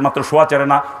আমাদের দেশের মাত্র 1.25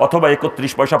 আনা অথবা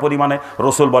 31 পয়সা পরিমাণে।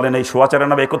 রসুল বলেন এই 1.25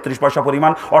 আনা বা 31 পয়সা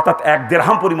পরিমাণ, অর্থাৎ 1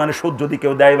 দিরহাম পরিমাণে সুদ যদি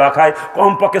কেউ দেয় বা খায়,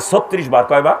 কমপক্ষে 36 বার,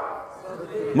 কয়বার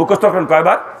মুখস্থ করেন,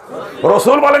 কয়বার?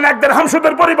 রসুল বলেন 1 দিরহাম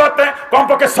সুদের পরিবর্তে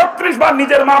কমপক্ষে 36 বার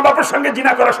নিজের মা বাপের সঙ্গে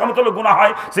জিনা করা সমতুল্য গুনাহ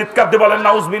হয়, চিৎকার দিয়ে বলেন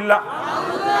নাউজুবিল্লাহ।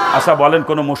 আচ্ছা বলেন,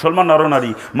 কোন মুসলমান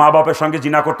নরনারী মা বাপের সঙ্গে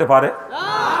জিনা করতে পারে?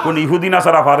 কোন ইহুদি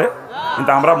নাসারা পারে?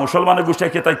 কিন্তু আমরা মুসলমানের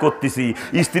গোষ্ঠীকে তাই করতেছি,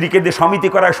 স্ত্রীকে দিয়ে সমিতি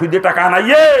করায় সুদে টাকা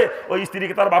আনাইয়ে ওই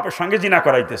স্ত্রীকে তার বাপের সঙ্গে জিনা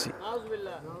করাইতেছি।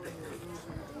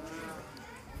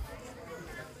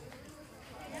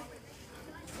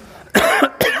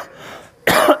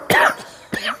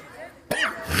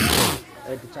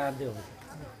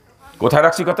 কোথায়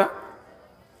রাখছি কথা?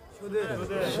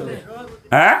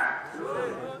 হ্যাঁ,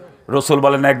 রসুল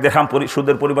বলেন 1 দিরহাম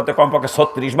সুদের পরিবর্তে কমপক্ষে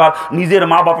 36 বার নিজের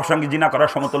মা বাবার সঙ্গে জিনা করার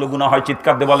সমতুল্য গুনাহ হয়,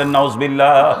 চিৎকার দিয়ে বলেন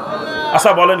নাউজুবিল্লাহ।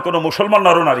 আচ্ছা বলেন, কোন মুসলমান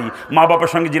নরনারী মা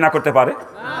বাবার সঙ্গে জিনা করতে পারে?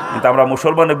 কিন্তু আমরা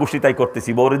মুসলমানের গোষ্ঠী তাই করতেছি,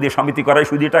 বউরে দিয়ে সমিতি করাই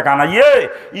সুদি টাকা আনাইয়ে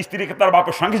স্ত্রীকে তার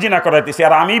বাপের সঙ্গে জিনা করাইতেছি,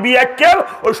 আর আমি বিয়াক্কেল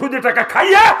ওই সুদি টাকা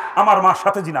খাইয়ে আমার মার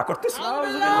সাথে জিনা করতেছি।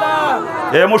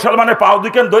 এ মুসলমানের পাও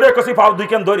দুইকেন ধরে কছি, পাও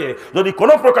দুইকেন ধরে যদি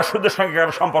কোনো প্রকার সুদের সঙ্গে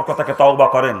সম্পর্ক থাকে তওবা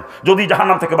করেন, যদি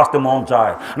জাহান্নাম থেকে বাঁচতে মন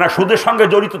চায় না, সুদের সঙ্গে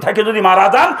জড়িত থাকে যদি মারা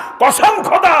যান, কসম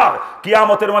খোদার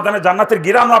কিয়ামতের ময়দানে জান্নাতের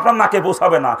গিরানো আপনার নাকে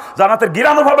পৌঁছাবে না, জান্নাতের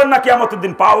গিরানো পাবেন না কিয়ামতের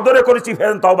দিন। পাও ধরে করেছি,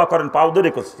 ফেরেন, তওবা করেন, পাও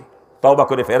ধরে করছি, তওবা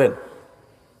করে ফেরেন।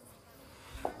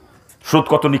 সুদ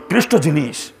কত নিকৃষ্ট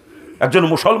জিনিস। একজন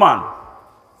মুসলমান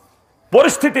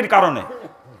পরিস্থিতির কারণে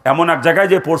এমন এক জায়গায়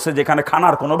যে পড়ছে যেখানে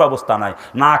খানার কোনো ব্যবস্থা নাই,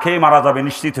 না খেয়ে মারা যাবে,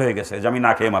 নিশ্চিত হয়ে গেছে যে আমি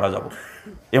না খেয়ে মারা যাব।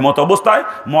 এমত অবস্থায়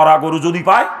মরা গরু যদি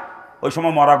পায়, ওই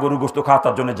সময় মরা গরু গোস্ত খাওয়া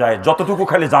তার জন্য যায়, যতটুকু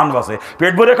খাইলে জান বাঁচে,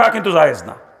 পেট ভরে খাওয়া কিন্তু জায়েজ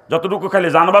না, যতটুকু খাইলে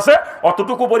জান বাঁচে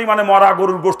অতটুকু পরিমাণে মরা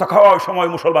গরুর গোস্ত খাওয়া ওই সময়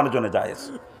মুসলমানের জন্য জায়েজ।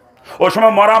 ওই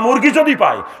সময় মরা মুরগি যদি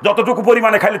পায়, যতটুকু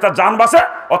পরিমাণে খাইলে তার জান বাঁচে,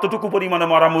 অতটুকু পরিমাণে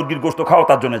মরা মুরগির গোস্ত খাওয়া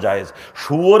তার জন্য জায়েজ।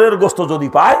 শুয়োরের গোস্ত যদি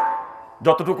পায়,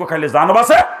 যতটুকু খাইলে জান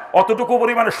বাঁচে, অতটুকু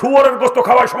পরিমাণে শুয়োরের গোস্ত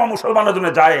খাওয়ার সময় মুসলমানের জন্য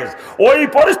জায়েজ। ওই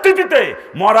পরিস্থিতিতে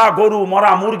মরা গরু,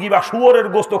 মরা মুরগি বা শুয়োরের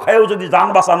গোস্ত খাইও যদি জান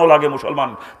বাঁচানো লাগে মুসলমান,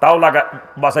 তাও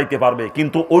বাঁচাইতে পারবে।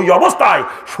 কিন্তু ওই অবস্থায়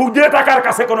সুদে টাকার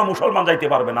কাছে কোনো মুসলমান যাইতে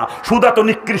পারবে না। সুদ এত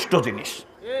নিকৃষ্ট জিনিস।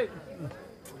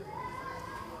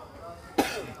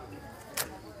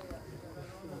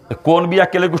 কোন বিয়া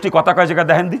কেলে গোষ্ঠী কথা কয় জায়গা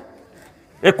দেখেন দি,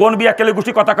 এ কোন বিয়া কেলে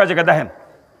গোষ্ঠী কথা কয় জায়গা দেখেন।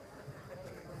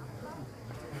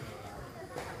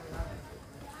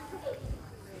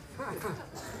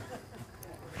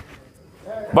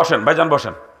 বসেন ভাইজান,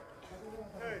 বসেন।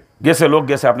 গেছে লোক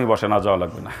গেছে, আপনি বসেন, আর যাওয়া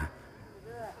লাগবে না।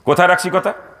 কোথায় রাখছি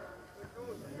কথা?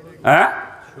 হ্যাঁ,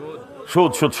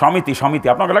 সুদ সুদ সমিতি সমিতি।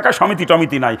 আপনার এলাকায় সমিতি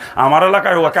টমিতি নাই, আমার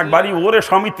এলাকায় এক এক বাড়ি ওরে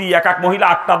সমিতি, এক এক মহিলা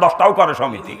 8টা 10টাও করে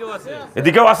সমিতি।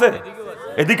 এদিকেও আছে,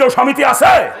 এদিকেও সমিতি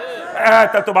আছে।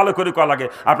 তাই তো ভালো করে করা লাগে।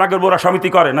 আপনাকে বোরা সমিতি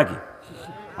করে নাকি?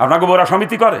 আপনাকে বোরা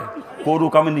সমিতি করে?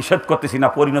 করুক, আমি নিষেধ করতেছি না।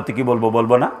 পরিণতি কি বলবো,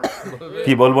 বলবো না?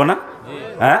 কি বলবো না?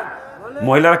 হ্যাঁ,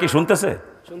 মহিলারা কি শুনতেছে?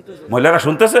 মহিলারা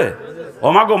শুনতেছে? ও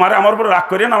মা গো, মারে আমার উপরে রাগ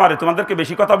করিয়ে না, মারে তোমাদেরকে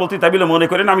বেশি কথা বলতে তাই বলে মনে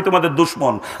করেন আমি তোমাদের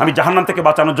দুশ্মন। আমি জাহান্নাম থেকে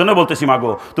বাঁচানোর জন্য বলতেছি।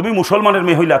 মাগো, তুমি মুসলমানের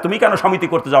মেয়ে হইলা, তুমি কেন সমিতি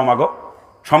করতে যাও মাগো?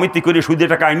 সমিতি করে সুদে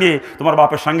টাকা আইনে তোমার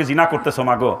বাপের সঙ্গে জিনা করতেছো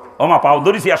মাগো। ও মা, পাও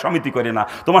ধরিছি, আর সমিতি করে না।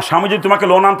 তোমার স্বামী যদি তোমাকে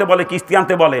লোন আনতে বলে, কিস্তি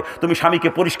আনতে বলে, তুমি স্বামীকে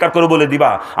পরিষ্কার করে বলে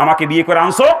দিবা, আমাকে বিয়ে করে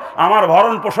আনছো, আমার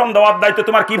ভরণ পোষণ দেওয়ার দায়িত্ব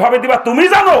তোমার কিভাবে দিবা তুমি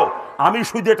জানো। আমি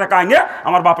সুদে টাকা আইনে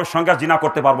আমার বাপের সঙ্গে জিনা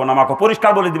করতে পারবো না, আমাকে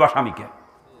পরিষ্কার বলে দিবা স্বামীকে।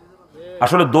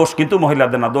 আসলে দোষ কিন্তু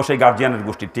মহিলাদের না, দোষ এই গার্জিয়ানের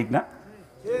গোষ্ঠীর, ঠিক না?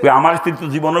 আমার স্ত্রী তো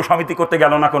জীবনেও সমিতি করতে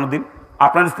গেল না কোনোদিন।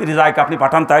 আপনার স্ত্রী যায়, আপনি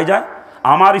পাঠান তাই যায়।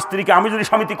 আমার স্ত্রীকে আমি যদি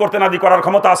সমিতি করতে না দিই, করার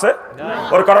ক্ষমতা আছে?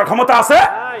 ওর করার ক্ষমতা আছে?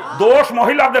 দোষ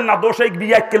মহিলাদের না, দোষ এই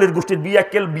বিয়াক্কেলের গোষ্ঠীর।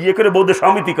 বিয়াক্কেল বিয়ে করে বউদের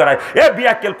সমিতি করায়। এ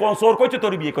বিয়াক্কেল, কোন চোর কইছে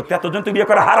তোর বিয়ে করতে? এতজন তুই বিয়ে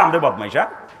করা হারাম রে বদমাইশা।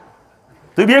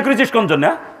 তুই বিয়ে করেছিস কোন জন্য?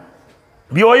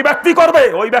 বিয়ে ওই ব্যক্তি করবে,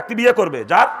 ওই ব্যক্তি বিয়ে করবে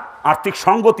যার আর্থিক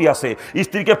সঙ্গতি আছে।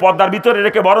 স্ত্রীকে পর্দার ভিতরে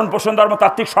রেখে ভরণ পোষণ দেওয়ার মতো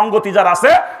আর্থিক সঙ্গতি যার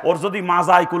আছে, ওর যদি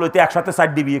মাজা আইকুল হইতে একসাথে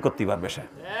 4 বিয়ে করতে পারবে সে।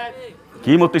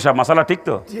 কি মুফতি সাহেব, মাসালা ঠিক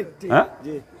তো? হ্যাঁ,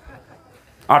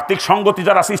 আর্থিক সঙ্গতি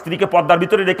যার আছে, স্ত্রীকে পর্দার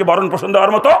ভিতরে রেখে ভরণ পোষণ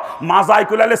দেওয়ার মতো মাজা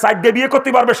আইকুল হলে 4 বিয়ে করতে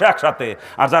পারবে সে একসাথে।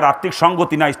 আর যার আর্থিক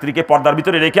সঙ্গতি নাই, স্ত্রীকে পর্দার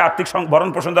ভিতরে রেখে আর্থিক ভরণ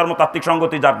পোষণ দেওয়ার মতো আর্থিক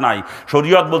সঙ্গতি যার নাই,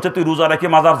 শরীয়ত বলছে তুই রোজা রেখে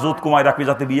মাজার জুত কমায় রাখবি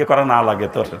যাতে বিয়ে করা না লাগে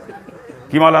তোর।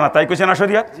 কি মাওলানা, তাই কইছে না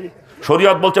শরীয়ত?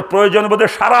 শরীয়ত বলছে প্রয়োজন বোধে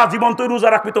সারা জীবন তুই রোজা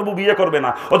রাখবি, তবু বিয়ে করবে না,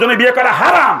 ওই জন্য বিয়ে করা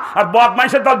হারাম। আর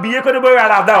বদমাইশের দল বিয়ে করে বই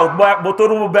এড়া দাও,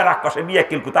 তোর বেড়াক কষে বিয়ে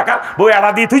কেল কুতাকার, বই এড়া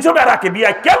দিয়ে তুইছো বেড়াকে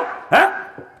বিয়ে কেল। হ্যাঁ,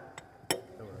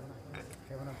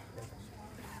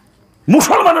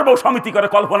 মুসলমানের বউ সমিতি করে,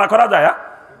 কল্পনা করা যায়?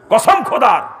 কসম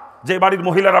খোদার, যে বাড়ির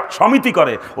মহিলারা সমিতি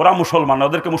করে ওরা মুসলমান,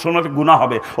 ওদেরকে মুসলমানের গুনাহ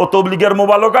হবে। ও তবলিগের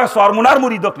মোবালকা সরমুনার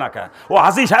মুরিদক নাকা, ও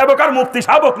হাজি সাহেবক আর মুফতি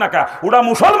সাহেবক নাকা, ওরা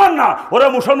মুসলমান না, ওরা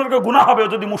মুসলমানকে গুনাহ হবে।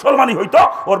 যদি মুসলমানই হইতো,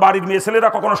 ওর বাড়ির মেয়ে ছেলেরা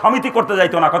কখনো সমিতি করতে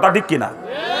যাইতো না। কথা ঠিক কিনা?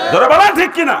 জোরে বলেন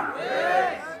ঠিক কিনা?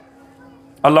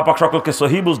 আল্লাহ পাক সকলকে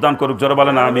সহি বুঝদান করুক। জোরে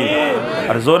বলেন আমিন।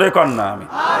 আর জোরে কর না আমি।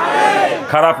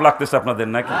 খারাপ লাগতেছে আপনাদের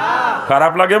নাকি?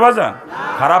 খারাপ লাগে বাজান?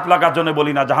 খারাপ লাগার জন্য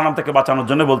বলি না, জাহান্নাম থেকে বাঁচানোর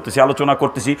জন্য বলতেছি। আলোচনা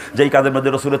করতেছি যেই কাজের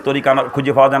মধ্যে রসুলের তরিকা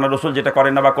খুঁজে পাওয়া যায় না, রসুল যেটা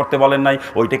করেন না বা করতে বলেন নাই,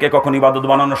 ওইটাকে কখনো ইবাদত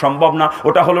বানানো সম্ভব না।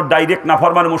 ওটা হলো ডাইরেক্ট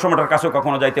নাফরমানি, মুসলমানের কাছেও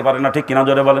কখনো যাইতে পারে না, ঠিক কিনা?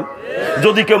 জোরে বলেন।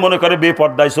 যদি কেউ মনে করে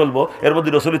বেপর্দায় চলবো, এর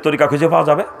মধ্যে রসুলের তরিকা খুঁজে পাওয়া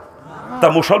যাবে? তা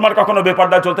মুসলমান কখনো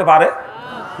বেপর্দায় চলতে পারে?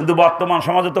 কিন্তু বর্তমান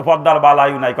সমাজে তো পর্দার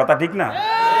বালাইও নাই। কথা ঠিক না?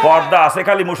 পর্দা আছে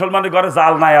খালি মুসলমানের ঘরে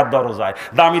জাল নাই আর দরজায়,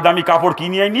 দামি দামি কাপড়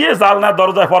কিনিয়ে নিয়ে জাল নাই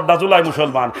দরজায় পর্দা ঝুলায়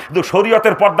মুসলমান। কিন্তু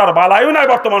শরীয়তের পর্দার বালাইও নাই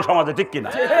বর্তমান সমাজে, ঠিক কিনা?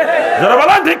 যারা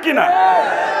বলেন ঠিক কিনা?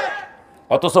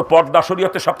 অথচ পর্দা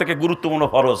শরীয়তের সব থেকে গুরুত্বপূর্ণ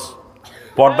ফরজ।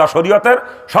 পর্দা শরীয়তের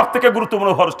সব থেকে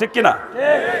গুরুত্বপূর্ণ ফরজ, ঠিক কিনা?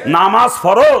 নামাজ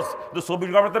ফরজ,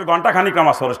 24 ঘন্টা খানিক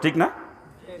নামাজ ফরজ, ঠিক না?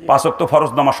 5 ওয়াক্ত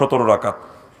ফরজ নামাজ 17 রাকাত।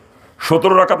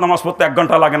 17 রাকাত নামাজ পড়তে 1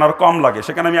 ঘন্টা লাগে না, আর কম লাগে।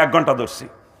 সেখানে আমি 1 ঘন্টা ধরছি।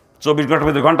 24 ঘন্টার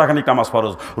ভিতরে ঘন্টাখানিক নামাজ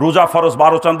ফরজ। রোজা ফরজ,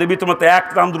 12 চাঁদের ভিতরে 1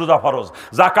 চাঁদ রোজা ফরজ।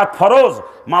 জাকাত ফরজ,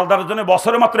 মালদারের জন্য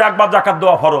বছরে মাত্র 1 বার জাকাত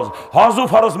দেওয়া ফরজ। হজও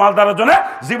ফরজ, মালদারের জন্য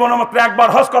জীবনে মাত্র 1 বার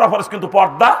হজ করা ফরজ। কিন্তু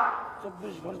পর্দা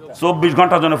 24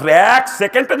 ঘন্টার জন্য, 1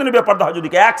 সেকেন্ডের জন্য বেপর্দা হয় যদি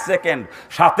 1 সেকেন্ড,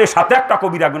 সাথে সাথে একটা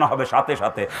কবিরা গুনাহ হবে, সাথে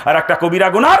সাথে। আর একটা কবিরা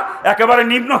গুনার একেবারে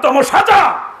নিম্নতম সাজা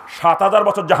 7000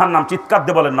 বছর জাহান্নাম। চিৎকার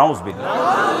দিয়ে বলেন নাউজুবিল্লাহ।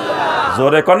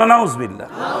 জোরে কর না নাউজুবিল্লাহ।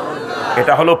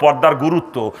 এটা হলো পর্দার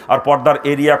গুরুত্ব। আর পর্দার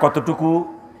এরিয়া কতটুকু?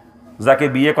 যাকে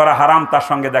বিয়ে করা হারাম তার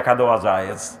সঙ্গে দেখা দেওয়া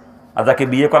জায়েজ, আর যাকে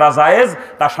বিয়ে করা জায়েজ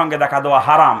তার সঙ্গে দেখা দেওয়া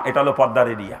হারাম। এটা হলো পর্দার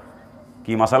এরিয়া।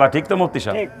 কি মাসালা ঠিক তো মুফতি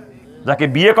সাহেব? যাকে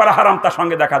বিয়ে করা হারাম তার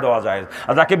সঙ্গে দেখা দেওয়া যায়,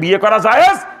 আর যাকে বিয়ে করা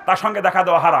জায়েজ তার সঙ্গে দেখা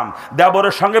দেওয়া হারাম।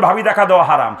 দেবরের সঙ্গে ভাবি দেখা দেওয়া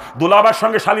হারাম, দুলাবার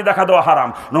সঙ্গে শালি দেখা দেওয়া হারাম,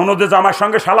 ননদের জামার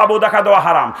সঙ্গে শালা বউ দেখা দেওয়া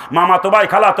হারাম, মামাতো ভাই,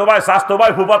 খালাতো ভাই, চাচাতো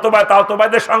ভাই, ফুফাতো ভাই, তাওতো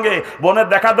ভাইদের সঙ্গে বোনের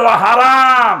দেখা দেওয়া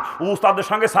হারাম, উস্তাদের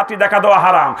সঙ্গে ছাত্রী দেখা দেওয়া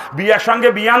হারাম, বিয়ের সঙ্গে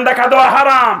বিয়ান দেখা দেওয়া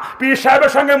হারাম, পীর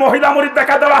সাহেবের সঙ্গে মহিলা মুরিদ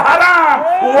দেখা দেওয়া হারাম,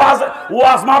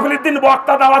 ওয়াজ মাহফিলের দিন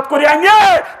বক্তা দাওয়াত করে আনিয়ে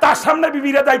তার সামনে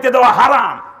বিবিরে যাইতে দেওয়া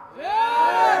হারাম।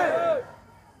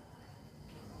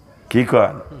 কি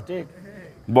কন?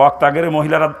 বক্তাগের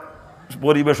মহিলারা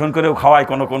পরিবেশন করেও খাওয়ায়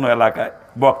কোনো কোনো এলাকায়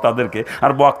বক্তাদেরকে,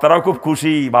 আর বক্তারাও খুব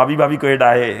খুশি, ভাবি ভাবি করে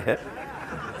ডায়ে।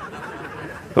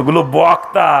 ওগুলো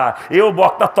বক্তা, এও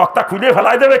বক্তা তক্তা খুলে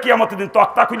ফেলাই দেবে, কিয়ামতের দিন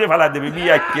তক্তা খুলে ফেলাই দেবে।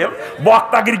 বিয়াক্কেল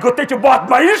বক্তাগিরি করতে আইছো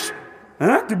বদমাইশ,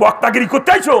 হ্যাঁ তুই বক্তাগিরি করতে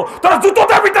আইছো, তোরা জুতো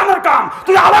দেবি টানার কাম,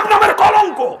 তুই আলেম নামের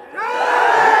কলঙ্ক,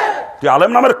 তুই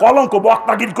আলেম নামের কলঙ্ক,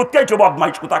 বক্তাগিরি করতে আইছো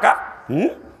বদমাইশ কোথাকা।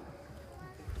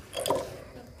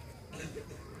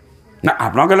 না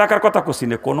আপনার এলাকার কথা করছি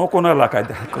না, কোনো কোনো এলাকায়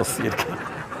দেখা করছি আর কি।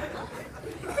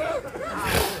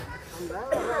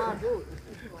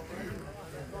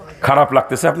 খারাপ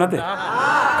লাগতেছে আপনাদের?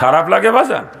 খারাপ লাগে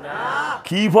বাজান?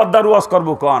 কি পদ্মার ওয়াজ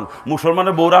করবো কন?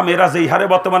 মুসলমানের বৌরা মেয়েরা যেই হারে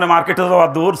বর্তমানে মার্কেটে যাওয়া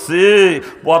ধরছে,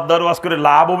 পদ্মার ওয়াজ করে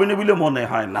লাভ হবে না বলে মনে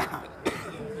হয় না।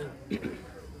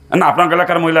 না আপনার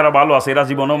এলাকার মহিলারা ভালো আছে, এরা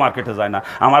জীবনেও মার্কেটে যায় না।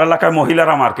 আমার এলাকায়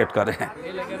মহিলারা মার্কেট করে,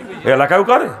 এলাকায়ও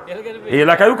করে, এই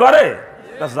এলাকায়ও করে।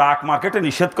 যাক মার্কেটে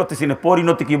নিষেধ করতেছি না,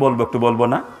 পরিণতি কি বলবো একটু বলবো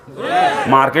না?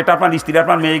 মার্কেটে আপনার স্ত্রী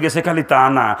আপনার মেয়ে গেছে খালি তা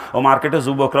না, ও মার্কেটে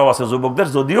যুবকরাও আছে, যুবকদের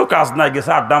যদিও কাজ নাই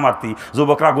গেছে আড্ডা মারতি,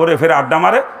 যুবকরা ঘুরে ফেরে আড্ডা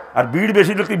মারে, আর বিড়ি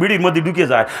বেশি লোক বিড়ির মধ্যে ঢুকে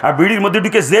যায়, আর বিড়ির মধ্যে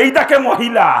ঢুকে যেই দেখে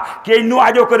মহিলা কে নু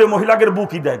আজও করে মহিলাকে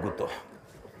বুকি দেয় গুতো।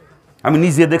 আমি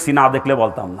নিজে দেখছি, না দেখলে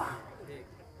বলতাম না।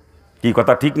 কি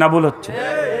কথা ঠিক না ভুল হচ্ছে?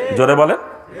 জোরে বলে।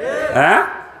 হ্যাঁ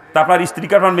তারপর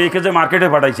স্ত্রীকে আপনার মেয়েকে যে মার্কেটে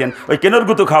পাঠাইছেন ওই কেনার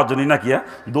গুতো খাওয়ার জন্য নাকি?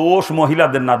 দোষ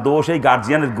মহিলাদের না, দোষ এই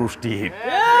গার্জিয়ানের গোষ্ঠীর।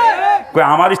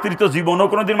 আমার স্ত্রী তো জীবনেও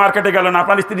কোনোদিন মার্কেটে গেল না,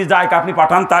 আপনার স্ত্রী যায়, আপনি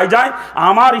পাঠান তাই যায়।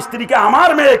 আমার স্ত্রীকে, আমার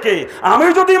মেয়েকে আমি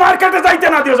যদি মার্কেটে যাইতে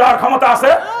না দিয়ে যাওয়ার ক্ষমতা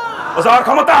আছে? যাওয়ার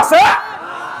ক্ষমতা আছে?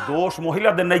 দোষ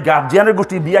মহিলাদের নেই, গার্জিয়ানের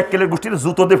গোষ্ঠী, বিয়াক্কেলের গোষ্ঠীর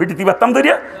জুতো দিয়ে ফিটিতে পারতাম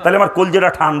ধরিয়া, তাহলে আমার কলজেটা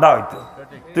ঠান্ডা হইতো।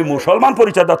 তুই মুসলমান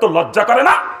পরিচয় দাও, তোর লজ্জা করে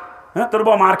না? হ্যাঁ তোর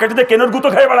বউ মার্কেটে কেনের গুতো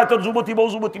খেয়ে বেড়ায়, তোর যুবতী বউ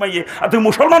যুবতী মাইয়ে, আর তুই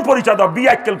মুসলমান পরিচয় দাও,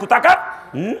 বিয়াক্কেল কোথাকার।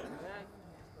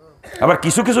 আবার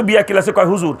কিছু কিছু বিয়াক্কেল আছে কয়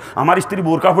হুজুর আমার স্ত্রী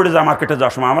বোরকা পড়ে যায় মার্কেটে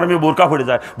যাওয়ার সময়, আমার মেয়ে বোরকা পড়ে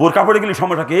যায়, বোরকা পড়ে গেলে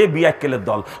সময়টাকে এ বিয়াক্কেলের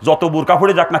দল, যত বোরকা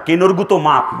পড়ে যাক না কেনের গুতো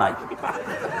মাপ নাই।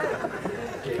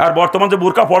 আর বর্তমান যে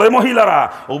বোরকা পড়ে মহিলারা,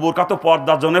 ও বোরকা তো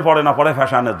পর্দার জন্য পড়ে না, পড়ে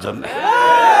ফ্যাশনের জন্য।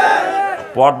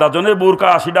 পর্দার জন্য বোরকা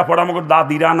 80টা পড়া আমাকে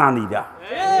দাদিরা নানিরা,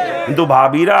 কিন্তু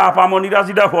ভাবিরা আপামনিরা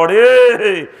যেটা পড়ে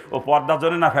ও পর্দার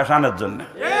জন্য না ফ্যাশনের জন্য।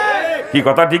 কি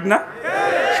কথা ঠিক না?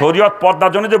 শরীয়ত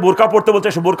পর্দার জন্য যে বোরকা পড়তে বলছে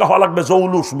সে বোরকা হওয়া লাগবে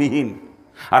জৌলুসবিহীন।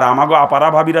 আর আমাগো আপারা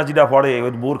ভাবিরা যেটা পড়ে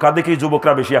ওই বোরকা দেখেই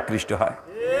যুবকরা বেশি আকৃষ্ট হয়।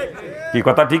 কি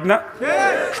কথা ঠিক না?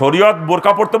 শরীয়ত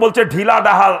বোরকা পড়তে বলছে ঢিলা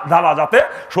ঢালা, যাতে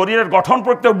শরীরের গঠন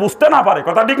পড়তে বুঝতে না পারে।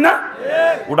 কথা ঠিক না?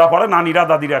 ওটা পড়ে নানিরা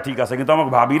দাদিরা, ঠিক আছে, কিন্তু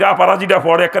আমাকে ভাবিরা আপারা যেটা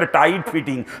পড়ে একেবারে টাইট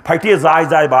ফিটিং, ফাইটিয়ে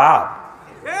যায় বাপ।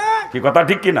 কি কথা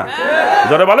ঠিক কিনা?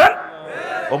 জোরে বলেন।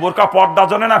 ও বোরকা পর্দার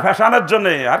জন্য না ফ্যাশনের জন্য।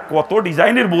 আর কত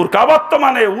ডিজাইনের বোরকা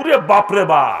বর্তমানে, উরে বাপরে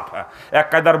বাপ। এক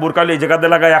কায়দার বোরকা এই জায়গাতে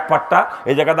লাগায় এক পাট্টা,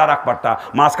 এই জায়গাতে আর এক পাট্টা,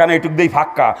 মাঝখানে এইটুক দিয়ে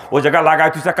ফাঁক্কা, ওই জায়গায়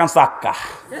লাগায় তুই কান চাক্কা।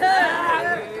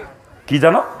 কি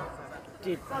জানো?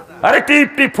 আরে টিপ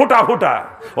টিপ ফুটা ফুটা।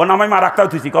 ও নামাই মা রাখতে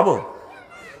তুইছি কব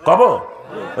কব।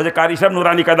 ওই যে কারি সাহেব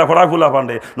নুরানি কায়দা পড়ায় ফুলা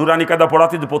পান্ডে, নুরানি কায়দা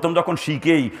পড়াতে প্রথম যখন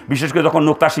শিখেই, বিশেষ করে যখন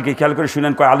নোক্তা শিখে, খেয়াল করে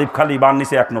শুনেন, কয় আলিফ খালি বার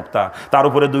নিচে 1 নোক্তা, তার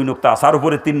উপরে 2 নোক্তা, তার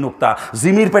উপরে 3 নোক্তা,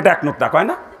 জিমির পেটে 1 নোক্তা, কয়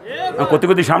না? কতি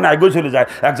কতি সামনে আগে চলে যায়।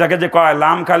 এক জায়গায় যে কয়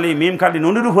লাম খালি মিম খালি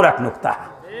নুনের উপর 1 নোক্তা,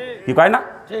 কি কয় না?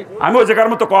 আমি ওই জায়গার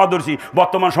মতো কয়া ধরছি,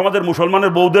 বর্তমান সমাজের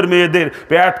মুসলমানের বউদের মেয়েদের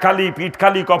পেট খালি, পিঠ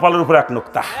খালি, কপালের উপর 1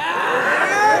 নোক্তা।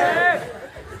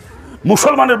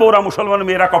 মুসলমানের বউরা, মুসলমানের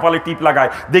মেয়েরা কপালে টিপ লাগায়,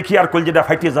 দেখি আর কলজেটা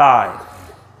ফাইটে যায়।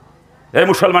 এই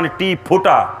মুসলমানের টিপ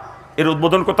ফোটা, এর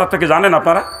উদ্বোধন কোথা থেকে জানেন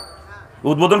আপনারা?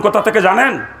 উদ্বোধন কোথা থেকে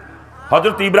জানেন?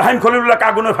 হযরত ইব্রাহিম খলিলুল্লাহকে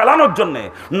আগুনে ফেলানোর জন্য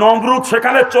নমরুদ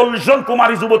সেখানে 40 জন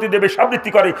কুমারী যুবতী দেবে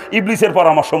সাবৃত্তি করে ইবলিসের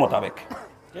পরামর্শ মোতাবেক।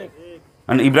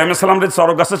 ইব্রাহিম সালামের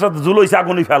চরক গাছের সাথে ঝুলইছে,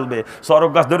 আগুনই ফেলবে,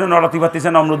 চরক গাছ ধরে নড়াতি পাতিছে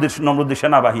নমরুদের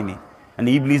সেনাবাহিনী।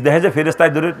 ইবলিস দেখে যে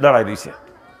ফেরেস্তায় ধরে দাঁড়ায় রয়েছে,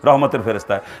 রহমতের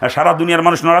ফেরেস্তায়। সারা দুনিয়ার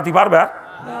মানুষ নড়াতি পারবে? আর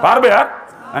পারবে?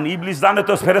 আর ইবলিস জানে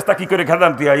তো ফেরেস্তা কি করে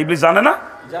খেদান্তি হয়, ইবলিস জানে না?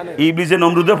 ইবলিসে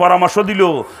নমরুদের পরামর্শ দিল,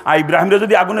 আর ইব্রাহিমরে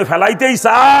যদি আগুনে ফেলাইতেই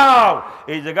চাও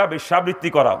এই জায়গা বেশ্যাবৃত্তি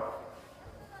করাও।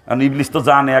 আর ইবলিস তো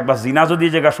জানে একবার জিনা যদি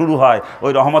এই জায়গা শুরু হয়,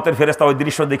 ওই রহমতের ফেরেস্তা ওই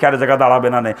দৃশ্য দেখে আর জায়গা দাঁড়াবে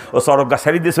না, ও চরক গাছ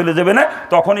ছেড়ে দিয়ে চলে যাবে না,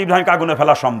 তখন ইব্রাহিমকে আগুনে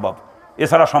ফেলা সম্ভব।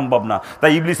 এছাড়া সম্ভব না।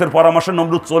 তাই ইবলিসের পরামর্শে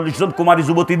নমরুদ 40 জন কুমারী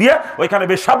যুবতী দিয়ে ওইখানে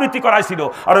বেশ্যাবৃত্তি করাইছিল।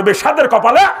 আর ওই বেশ্যাদের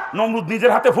কপালে নমরুদ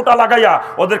নিজের হাতে ফুটা লাগাইয়া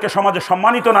ওদেরকে সমাজে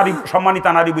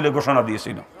সম্মানিতা নারী বলে ঘোষণা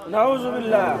দিয়েছিল।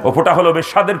 ও ফুটা হলো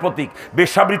বেশ্যাদের প্রতীক,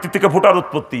 বেশ্যাবৃত্তি থেকে ফুটার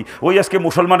উৎপত্তি। ওই আজকে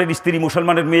মুসলমানের স্ত্রী,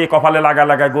 মুসলমানের মেয়ে কপালে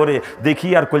লাগায় গড়ে দেখি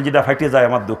আর কলজিটা ফাইটে যায়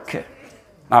আমার দুঃখে।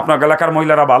 আপনার এলাকার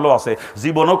মহিলারা ভালো আছে,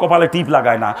 জীবনেও কপালে টিপ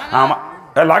লাগায় না।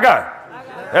 লাগায়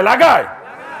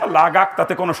লাগাক,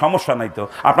 তাতে কোনো সমস্যা নাই তো।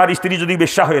 আপনার স্ত্রী যদি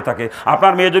বেশ্যা হয়ে থাকে,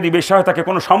 আপনার মেয়ে যদি বেশ্যা হয়ে থাকে,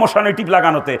 কোনো সমস্যা নেই টিপ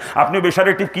লাগানোতে। আপনি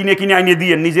বেশারে টিপ কিনে আনিয়ে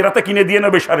দিয়ে নিজেরাতে কিনে দিয়ে না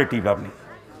বেশারে টিপ আপনি।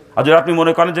 আর যদি আপনি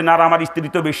মনে করেন যে না আমার স্ত্রী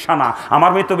তো বেশ্যা না,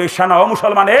 আমার মেয়ে তো বেশ্যা না, ও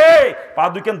মুসলমান এই পা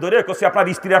দুইকেন ধরে কষে আপনার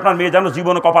স্ত্রী আপনার মেয়ে যেন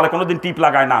জীবনে কপালে কোনোদিন টিপ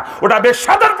লাগায় না, ওটা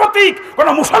বেশ্যাদের প্রতীক।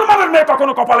 কোনো মুসলমানের মেয়ে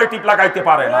কখনো কপালে টিপ লাগাইতে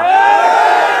পারে না।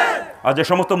 আর যে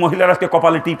সমস্ত মহিলারা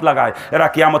কপালে টিপ লাগায় এরা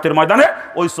কিয়ামতের ময়দানে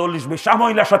ওই 40 বেশ্যা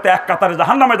মহিলার সাথে এক কাতারে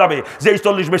জাহান্নামে যাবে। যে এই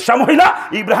 40 বেশ্যা মহিলা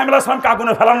ইব্রাহিম আলাইহিস সালামকে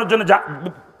আগুনে ফেলানোর জন্য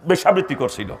বেশ্যাবৃত্তি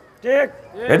করছিল, ঠিক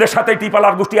এদের সাথে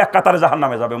টিপালার গোষ্ঠী এক কাতারে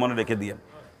জাহান্নামে যাবে, মনে রেখে দিয়ে।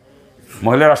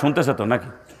 মহিলারা শুনতেছে তো নাকি?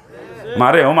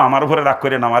 মারে ও মা, আমার উপরে রাগ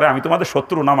করে না মারে, আমি তোমাদের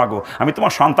শত্রু না মাগো, আমি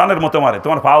তোমার সন্তানের মতো মারে,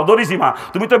 তোমার পাও ধরিছি মা,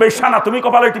 তুমি তো বেশ্যা না, তুমি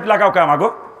কপালে টিপ লাগাও কে মাগো?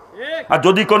 আর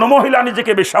যদি কোনো মহিলা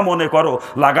নিজেকে বেশ্যা মনে করো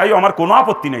লাগাইও, আমার কোনো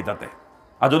আপত্তি নেই তাতে।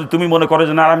 আর যদি তুমি মনে করো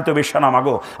যে না আমি তো বেশ্যা না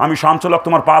মাগো, আমি শামসুলক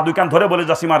তোমার পা দুই কান ধরে বলে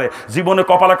যাচ্ছি মারে, জীবনে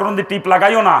কপালে কোনো দিন টিপ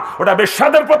লাগাইও না, ওটা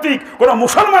বেশ্যাদের প্রতীক। কোনো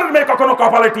মুসলমানের মেয়ে কখনো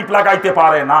কপালে টিপ লাগাইতে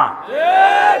পারে না।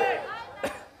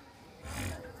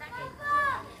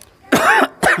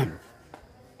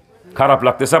 খারাপ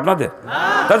লাগতেছে আপনাদের?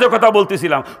 তাদের কথা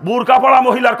বলতেছিলাম, বুরকা পড়া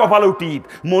মহিলার কপালেও টিপ,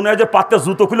 মনে হয় যে পাত্তে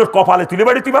জুতো খুলে কপালে তুলে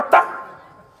বাড়ি তুই পারতা।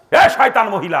 এ শয়তান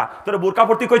মহিলা, তোর বোরকা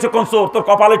পড়তে কইছে কোন চোর, তোর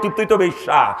কপালে টিপ, তুই তো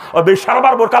বেশ্যা। ও বেশ্যার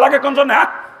আবার বোরকা লাগে কোন জন্য?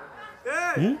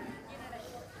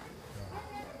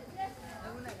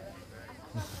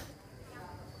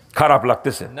 খারাপ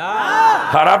লাগতেছে?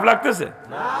 খারাপ লাগতেছে?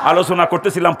 আলোচনা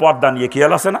করতেছিলাম পর্দা নিয়ে,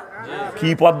 খেয়াল আছে না? কি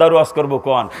পর্দার ওয়াজ করবো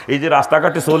কন? এই যে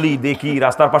রাস্তাঘাটে চলি দেখি,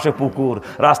 রাস্তার পাশে পুকুর,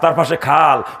 রাস্তার পাশে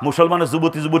খাল, মুসলমানের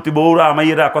যুবতী বউরা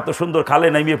মাইয়েরা কত সুন্দর খালে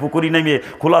নামিয়ে, পুকুরি নামিয়ে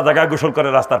খোলা জায়গায় গোসল করে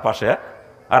রাস্তার পাশে।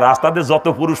 আর রাস্তাতে যত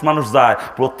পুরুষ মানুষ যায়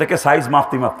প্রত্যেকে সাইজ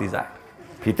মাপতি যায়,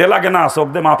 ফিতে লাগে না, চোখ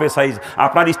দিয়ে মাপে সাইজ।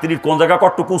 আপনার স্ত্রীর কোন জায়গা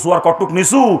কটটুক উঁচু আর কটটুক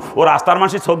নিচু, ও রাস্তার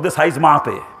মানুষের চোখ দিয়ে সাইজ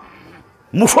মাপে।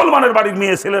 মুসলমানের বাড়ির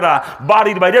মেয়ে ছেলেরা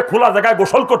বাড়ির বাইরে খোলা জায়গায়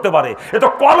গোসল করতে পারে, এ তো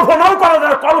কল্পনাও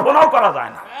করা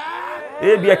যায় না।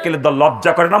 এ বিয়া কেলে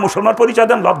লজ্জা করে না? মুসলমান পরিচয়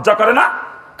দেন, লজ্জা করে না?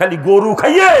 খালি গরু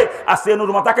খাইয়ে আর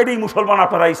সেনুর মাথা কেটেই মুসলমান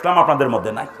আপনারা। ইসলাম আপনাদের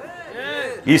মধ্যে নাই,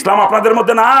 ইসলাম আপনাদের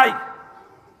মধ্যে নাই।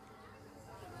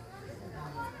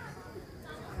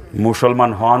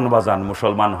 মুসলমান হন বাজান,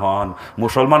 মুসলমান হন।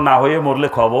 মুসলমান না হয়ে মরলে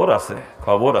খবর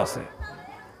আছে।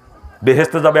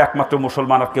 বেহেশতে যাবে একমাত্র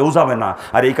মুসলমান, আর কেউ যাবে না।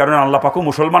 আর এই কারণে আল্লাহ পাকও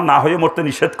মুসলমান না হয়ে মরতে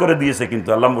নিষেধ করে দিয়েছে। কিন্তু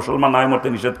আল্লাহ মুসলমান না হয়ে মরতে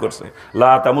নিষেধ করছে,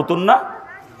 লা তামুতুন্না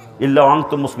ইল্লা ওয়া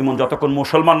আনতুম মুসলিমুন। যতক্ষণ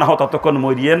মুসলমান না হও ততক্ষণ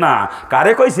মরিয়ে না।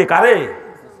 কারে কইছে?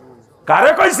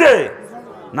 কারে কইছে?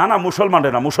 না মুসলমান রে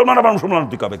না, মুসলমান আবার মুসলমান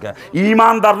তুই কবে?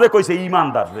 ইমানদার রে কইছে,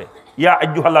 ইমানদার রে। ইয়া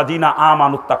আইয়ুহাল্লাযীনা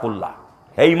আমানুত্তাকুল্লাহ,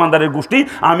 এই ইমানদারের গোষ্ঠী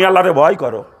আমি আল্লাহরে ভয়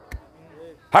করো।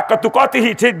 হাক্কা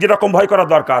তুকাতিহি, ঠিক যেরকম ভয় করা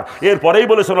দরকার। এরপরেই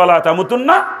বলেছিল লা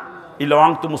তামুতুন্না ইল্লা ওয়া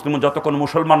আনতুম মুসলিমুন, যতক্ষণ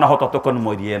মুসলমান না হও ততক্ষণ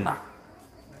মরিয়ে না।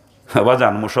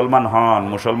 বাজান মুসলমান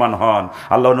হন।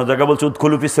 আল্লাহ অন্য জায়গায় বলছে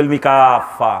উদখুলু ফিস সিলমি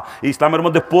কাফা, ইসলামের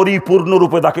মধ্যে পরিপূর্ণ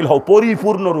রূপে দাখিল হও,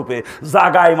 পরিপূর্ণ রূপে।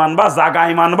 জাগায়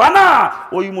মানবা না,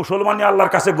 ওই মুসলমানই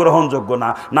আল্লাহর কাছে গ্রহণযোগ্য না।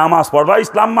 নামাজ পড়বা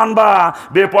ইসলাম মানবা,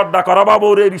 বেপর্দা করাবা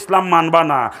বউরের ইসলাম মানবা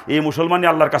না, এই মুসলমানই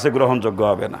আল্লাহর কাছে গ্রহণযোগ্য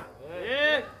হবে না।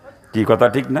 কি কথা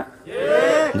ঠিক না?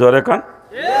 জোরে কন।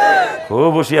 খুব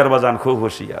হুঁশিয়ার বাজান, খুব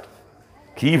হুঁশিয়ার।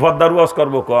 কি পর্দার ওয়াজ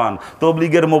করবো কন?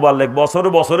 তবলিগের মোবাল্লেক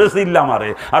বছরে চিল্লা মারে,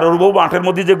 আর ওর বউ মাঠের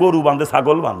মধ্যে যে গরু বাঁধে,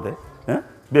 ছাগল বাঁধে, হ্যাঁ,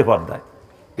 বেপর্দায়।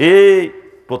 এই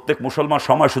প্রত্যেক মুসলমান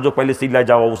সময় সুযোগ পাইলে চিল্লায়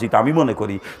যাওয়া উচিত আমি মনে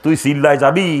করি। তুই চিল্লায়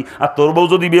যাবি, আর তোর বউ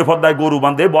যদি বেপর্দায় গরু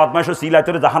বাঁধে, বদমাইশ চিল্লায়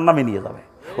তোর জাহান্নামে নিয়ে যাবে।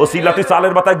 ও চিল্লা তুই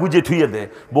চালের বাতায় গুজে থুয়ে দে,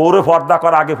 বউরে পর্দা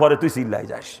কর আগে পরে তুই চিল্লায়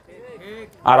যাস।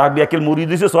 আর আগে একেল মুড়ি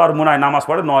দিছে সোয়ার মুনায়, নামাজ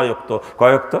পড়ে 9 ওয়াক্ত,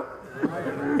 কয় ওয়াক্ত?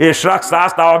 এশরাক,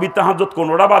 সাস, তাওয়াবিদ, তাহাজ্জুদ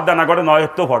কোনোটা বাদ দেয় না, করে 9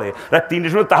 ওয়াক্ত পড়ে। রাত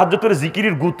 3টার সময় তাহাজ্জুদ করে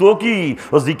জিকিরের গুতো কি,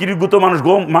 ও জিকিরের গুতো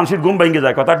মানুষের ঘুম ভেঙে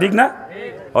যায়, কথা ঠিক না?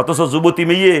 অথচ যুবতী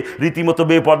মেয়ে রীতিমতো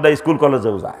বেপর্দায় স্কুল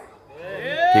কলেজেও যায়,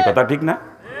 কি কথা ঠিক না?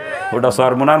 ওটা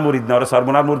সরমুনার মুরিদ না, ওরা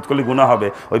সরমুনার মুরিদ করলে গুনাহ হবে।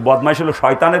 ওই বদমাইশ হলো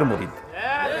শয়তানের মুরিদ।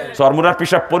 সরমুনার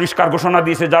পিসাব পরিষ্কার ঘোষণা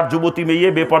দিয়েছে, যার যুবতী মেয়ে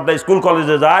বেপর্দায় স্কুল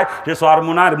কলেজে যায় সে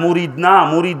সরমুনার মুরিদ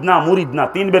না।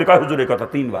 3 বার কয় হুজুর এই কথা,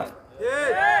 3 বার।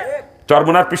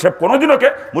 সরমুনার পিসাব কোনোদিন ওকে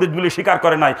মুরিদ বলে স্বীকার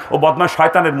করে নাই, ও বদমাইশ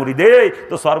শয়তানের মুরিদ। এই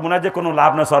তো সরমুনার যে কোনো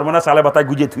লাভ না, সরমুনা চালে বাতায়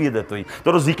গুজে থুয়ে দে, তুই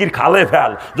তোর জিকির খালে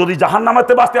ফেল। যদি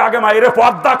জাহান্নামেতে বাঁচতে আগে মায়ের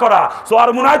পর্দা করা,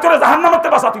 সরমুনায় তোরে জাহান্নামেতে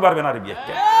বাঁচাতে পারবে না রে বিয়ে।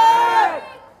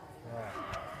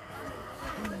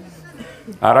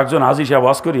 আর একজন হাজি সাহেব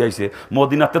ওয়াজ করে আইছে,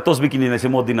 মদিনাতে তসবি কিনে নিয়েছে,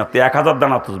 মদিনাতে 1000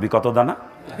 দানার তসবি। কত দানা?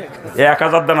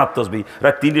 1000 দানার তসবি।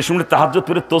 রাত 3টার সময় তাহাজ্জুদ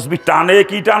পড়ে তসবি টানে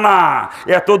কি টানা,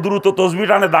 এত দ্রুত তসবি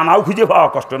টানে দানাও খুঁজে পাওয়া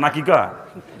কষ্ট নাকি কা।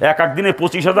 এক দিনে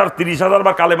 25,000 30,000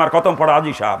 বার কালেমার খতম পড়া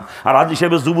হাজি সাহেব। আর হাজি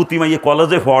সাহেবের যুবতী মাইয়ে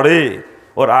কলেজে পড়ে,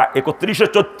 ওরা 31শে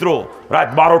চৈত্র রাত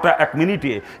 12টা 1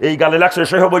 মিনিটে এই গালে লাগছে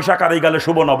শেহ বৈশাখ, আর এই গালে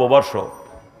শুভ নববর্ষ।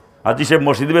 হাজি সাহেব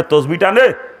মসজিদে তসবি টানে,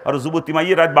 আর যুবতী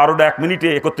মাইয়ে রাত 12টা 1 মিনিটে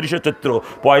 31শে চৈত্র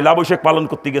পয়লা বৈশাখ পালন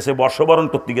করতে গেছে, বর্ষবরণ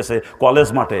করতে গেছে কলেজ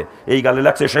মাঠে। এই গালে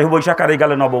লাগছে শেহ বৈশাখ, আর এই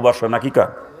গালে নববর্ষ নাকি কা।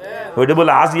 ওইটা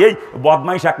বলে আজি এই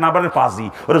বদমাইশ 1 নাম্বারের পাজি,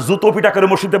 ওরা জুতো পিটা করে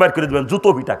মসজিদে বাইর করে দেবেন, জুতো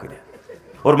পিটা করে।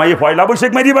 ওর মাইয়ে পয়লা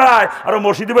বৈশাখ মেরি ভাই, আর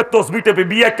মসজিদে তসবি টেপে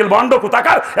বিয়ে একেল বন্ধ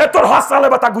কোথাকার। এ তোর হজ চালে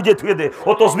বা তা গুজে থুয়ে দে,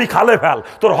 ও তসবি খালে ফেল,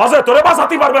 তোর হজে তোরে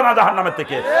বাঁচাতে পারবে না জাহান্নামের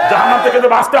থেকে। জাহান্নাম থেকে যে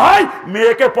বাঁচতে হয়,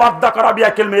 মেয়েকে পর্দা করা, বিয়ে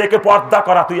একেল মেয়েকে পর্দা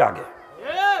করা তুই আগে।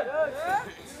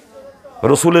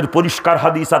 রসুলের পরিষ্কার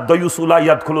হাদিস, আর দয়ুসু লা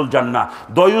ইয়াদখুলুল জান্নাহ,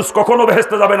 দয়ুস কখনো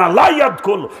বেহেশতে যাবে না, লা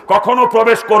ইয়াদখুল কখনো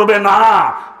প্রবেশ করবে না।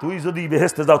 তুই যদি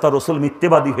বেহেশতে যাও তার রসুল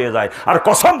মিথ্যাবাদী হয়ে যায়। আর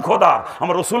কসম খোদার,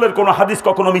 আমার রসুলের কোনো হাদিস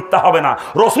কখনো মিথ্যা হবে না,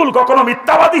 রসুল কখনো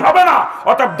মিথ্যাবাদী হবে না,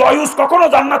 অর্থাৎ দয়ুস কখনো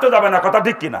জান্নাতে যাবে না। কথা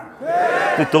ঠিক কিনা?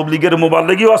 তুই তবলিগের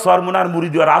মুবাল্লিগি হও, সরমুনার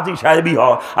মুরিদি হও, রাজি সাহেবই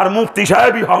হও, আর মুফতি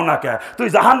সাহেবই হও না কে, তুই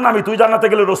জাহান্নামী, তুই জান্নাতে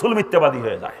গেলে রসুল মিথ্যাবাদী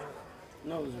হয়ে যায়।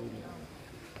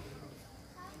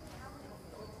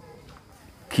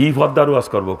 কি পর্দার ওয়াজ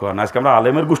করবো কারণ আজকে আমরা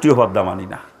আলেমের গোষ্ঠীও পর্দা মানি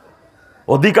না।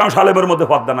 অধিকাংশ আলেমের মধ্যে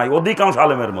পর্দা নাই, অধিকাংশ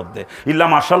আলেমের মধ্যে ইল্লা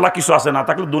মার্শাল্লাহ কিছু আছে, না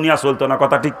থাকলে দুনিয়া চলতো না।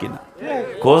 কথা ঠিক কিনা?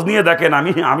 খোঁজ নিয়ে দেখেন,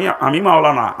 আমি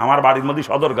মাওলানা, আমার বাড়ির মধ্যে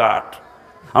সদরঘাট,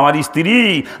 আমার স্ত্রী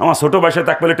আমার ছোট বয়সে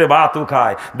এক প্লেটে ভাতও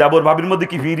খায়, দেবর ভাবির মধ্যে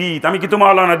কি ফিরিত, আমি কিন্তু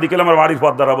মাওলানার দিকে আমার বাড়ির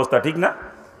পর্দার অবস্থা ঠিক না?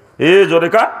 এ জোরে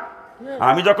কা।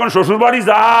 আমি যখন শ্বশুর বাড়ি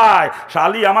যাই,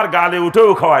 শালি আমার গালে উঠেও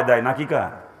খাওয়াই দেয় নাকি কা।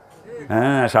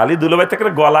 হ্যাঁ, শালি দুলোভাই থেকে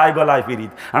গলায় গলায়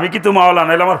ফিরিত, আমি কিন্তু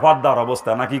মাওলানা, এলে আমার পর্দার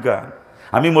অবস্থা নাকি কা।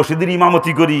 আমি মসজিদের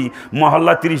ইমামতি করি,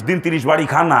 মহল্লা 30 দিন 30 বাড়ি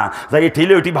খানা যাই,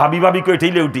 ঠেলে উঠি, ভাবি ভাবি করে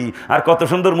ঠেলে উঠি, আর কত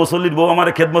সুন্দর মুসল্লির বউ আমার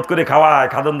খেদমত করে খাওয়ায়,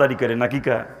 খাদনদারি করে নাকি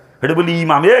কা। এটা বলি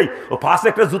ইমাম, এই ও ফাঁসে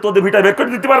একটা জুতো দিয়ে ভিটা বের করে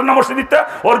দিতে পারেন না মসজিদটা,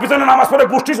 ওর পিছনে নামাজ পড়ে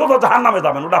গোষ্ঠী শোধ জাহান্নামে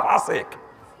যাবেন, ওটা ফাঁসেক।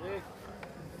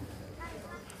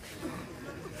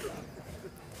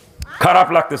 খারাপ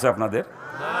লাগতেছে আপনাদের?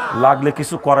 লাগলে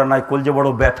কিছু করে নাই, কলজে বড়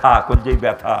ব্যথা, কলজেই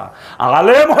ব্যথা।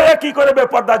 আলেম হয়ে কি করে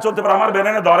বেপর্দায় চলতে পারে? আমার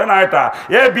বেনেনে ধরে না এটা।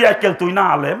 এ বিয়াক্কেল, তুই না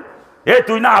আলেম? এ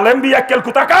তুই না আলেম বিয়াক্কেল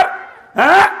কোথাকার?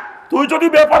 হ্যাঁ, তুই যদি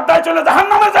বেপর্দায় চলে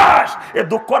জাহান্নামে যাস, এ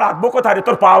দুঃখ রাখবো কোথায় রে?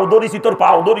 তোর পাও ধরিছি, তোর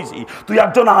পাও ধরিছি, তুই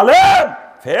একজন আলেম,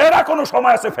 ফের এখনো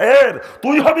সময় আছে, ফের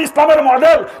তুই হবি ইসলামের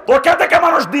মডেল, তোকে দেখে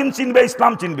মানুষ দিন চিনবে,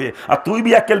 ইসলাম চিনবে। আর তুই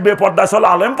বিয়াক্কেল বেপর্দায় চলে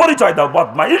আলেম পরিচয় দাও,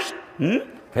 বদমাইশ।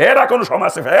 ফের এখনো সময়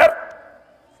আছে, ফের।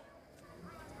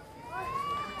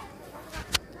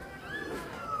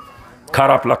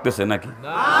 খারাপ লাগতেছে নাকি?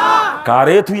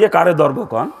 কারে থুয়ে কারে ধরবো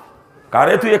কন?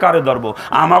 কারে থুয়ে কারে ধরবো?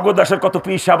 আমাগো দেশের কত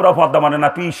পীর সাহেবরাও পর্দা মানে না,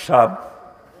 পীর সাহেব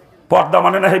পর্দা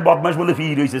মানে না, এই বদমাইশ বলে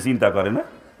পীর হইছে, চিন্তা করে না।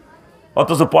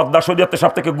 অথচ পর্দা শরীয়তে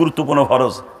সব থেকে গুরুত্বপূর্ণ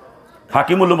ফরজ।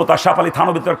 হাকিমুল উম্মত আশরাফ আলী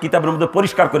থানভী তার কিতাবের মধ্যে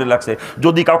পরিষ্কার করে লাগছে,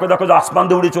 যদি কাউকে দেখো যে আসমান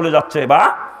দিয়ে উড়ে চলে যাচ্ছে, বা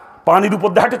পানির উপর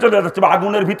দিয়ে হেঁটে চলে যাচ্ছে, বা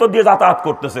আগুনের ভিতর দিয়ে যাতায়াত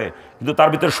করতেছে, কিন্তু তার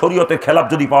ভিতরে শরীয়তের খেলাফ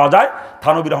যদি পাওয়া যায়,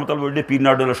 থানভী রহমতুল্লাহ বললে পীর না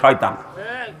হলে শয়তান।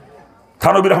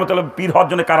 থানভী রহমতুল্লাহ পীর হওয়ার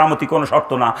জন্য কারামতি কোনো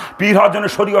শর্ত না, পীর হওয়ার জন্য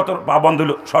শরীয়তের পাবন্দ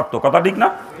হলো শর্ত। কথা ঠিক না?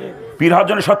 পীর হওয়ার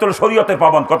জন্য শর্ত হলো শরীয়তের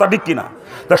পাবন্দ। কথা ঠিক কিনা?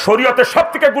 তা শরীয়তের সব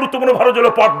থেকে গুরুত্বপূর্ণ ফরজ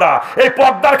হলো পর্দা। এই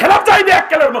পর্দার খেলাফ চাই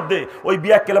বিয়াক্কেলের মধ্যে। ওই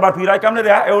বিয়াক্কেল আবার পীর হয় কেমনে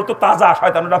রে? ও তো তাজা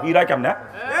শয়তান, ওটা পীর হয় কেমনে?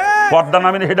 পর্দা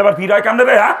নামে হেঁটে আবার পীর হয় কেমনে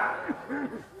রে? হ্যাঁ,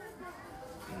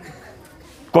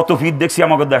 কত পীর দেখছি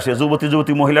আমাদের দেশে, যুবতী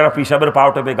যুবতী মহিলারা পীর সাহেবের পাও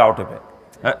টেপে গাও টেপে।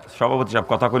 হ্যাঁ, সভাপতি সাহেব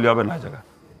কথা কইলে হবে না জায়গা।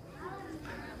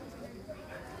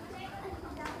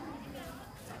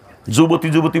 যুবতী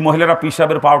যুবতী মহিলারা পীর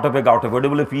সাহেবের পাও টেপে গাও টেপে, ওটা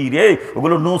বলে পীর। এই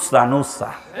ওগুলো নুসা, নুসা।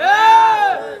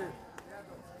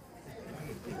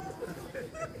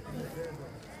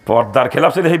 পর্দার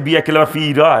খেলাফ ছিল, বিয়ে খেলাফ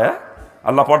পীর হয়।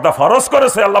 আল্লাহ পর্দা ফরজ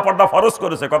করেছে, আল্লাহ পর্দা ফরজ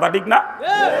করেছে। কথা ঠিক না?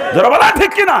 যারা বলা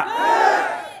ঠিক কিনা?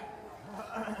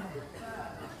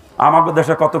 আমাদের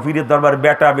দেশে কত পীরের দরবার,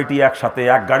 বেটা বেটি একসাথে,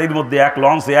 এক গাড়ির মধ্যে, এক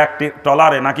লঞ্চে, এক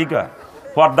ট্রলারে নাকি কা।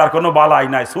 পর্দার কোনো বালাই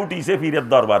নাই, ছুটিছে পীরের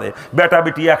দরবারে, বেটা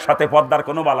বেটি একসাথে, পর্দার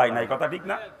কোনো বালাই নাই। কথা ঠিক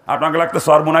না? আপনাকে লাগতে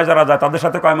সরমুনায় যারা যায় তাদের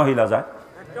সাথে কয় মহিলা যায়?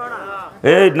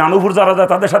 এই নানুপুর যারা যায়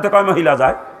তাদের সাথে কয় মহিলা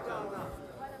যায়?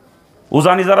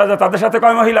 উজানি যারা যায় তাদের সাথে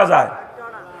কয় মহিলা যায়?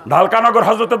 ঢালকানগর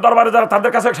হজরতের দরবারে যারা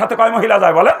তাদের কাছে সাথে কয় মহিলা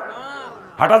যায় বলে?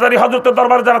 হাটাজারি হজরতের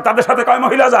দরবারে যারা তাদের সাথে কয়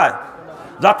মহিলা যায়?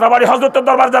 যাত্রাবাড়ি হজরতের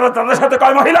দরবার যারা তাদের সাথে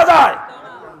কয় মহিলা যায়?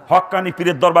 হক্কানি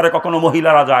পীরের দরবারে কখনো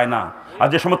মহিলারা যায় না। আর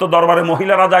যে সমস্ত দরবারে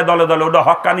মহিলারা যায় দলে দলে, ওটা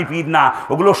হক্কানি পীর না,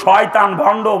 ওগুলো শয়তান,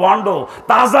 ভণ্ড ভণ্ড,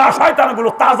 তাজা শয়তান, ওগুলো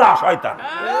তাজা শয়তান।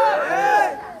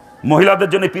 মহিলাদের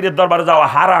জন্য পীরের দরবারে যাওয়া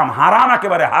হারাম, হারাম,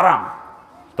 একেবারে হারাম।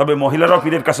 তবে মহিলারাও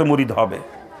পীরের কাছে মুরিদ হবে।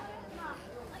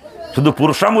 শুধু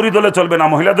পুরুষরা মুরিদ হলে চলবে না,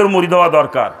 মহিলাদের মুরিদ হওয়া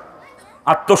দরকার।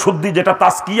 আত্মশুদ্ধি যেটা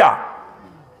তাজকিয়া,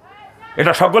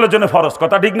 এটা সকলের জন্য ফরজ,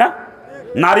 কথা ঠিক না?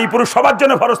 নারী পুরুষ সবার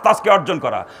জন্য ফরজ তাজকিয়া অর্জন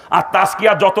করা। আর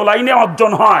তাজকিয়া যত লাইনে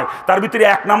অর্জন হয় তার ভিতরে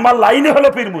 1 নাম্বার লাইনে হলো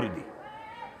পীর মুরিদি।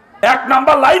 1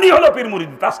 নাম্বার লাইনই হলো পীর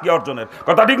মুরিদি তাজকিয়া অর্জনের,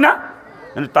 কথা ঠিক না?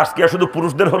 তাজকিয়া শুধু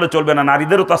পুরুষদের হলে চলবে না,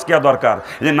 নারীদেরও তাজকিয়া দরকার।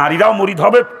 যে নারীরাও মুরিদ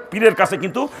হবে পীরের কাছে,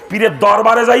 কিন্তু পীরের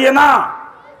দরবারে যাইয়ে না।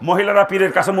 মহিলারা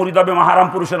পীরের কাছে মুরিদ হবে মাহারাম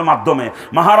পুরুষের মাধ্যমে।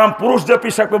 মাহারাম পুরুষ যে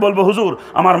পীর সাহেবকে বলবো, হুজুর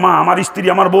আমার মা, আমার স্ত্রী,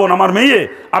 আমার বোন, আমার মেয়ে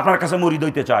আপনার কাছে মুরিদ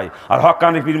হইতে চায়। আর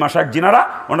হক্কানি পীর মাশায়েখ জিনারা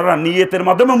ওনারা নিয়তের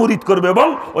মাধ্যমে মুরিদ করবে এবং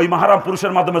ওই মাহারাম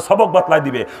পুরুষের মাধ্যমে সবক বাতলায়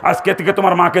দিবে। আজকে থেকে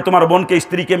তোমার মাকে, তোমার বোনকে,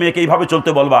 স্ত্রীকে, মেয়েকে এইভাবে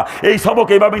চলতে বলবা, এই সবক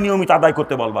এইভাবে নিয়মিত আদায়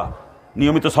করতে বলবা।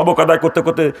 নিয়মিত সবক আদায় করতে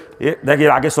করতে দেখি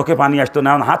আগে চোখে পানি আসতো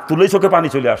না, হাত তুলেই চোখে পানি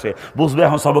চলে আসে, বুঝবে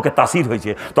এখন সবকে তাসির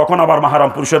হয়েছে। তখন আবার মাহারাম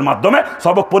পুরুষের মাধ্যমে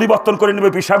সবক পরিবর্তন করে নেবে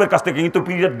পীর সাহেবের কাছ থেকে। কিন্তু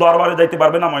পীরের দরবারে যাইতে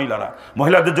পারবে না মহিলারা।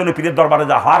 মহিলাদের জন্য পীরের দরবারে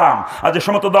যা হারাম। আর যে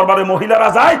সমস্ত দরবারে মহিলারা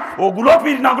যায় ওগুলো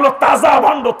পীর না, ওগুলো তাজা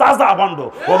ভণ্ড, তাজা ভণ্ড।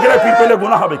 ওগুলো পীর পেলে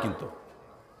গুনাহ হবে, কিন্তু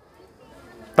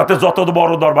তাতে যত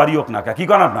বড় দরবারই হোক না। কি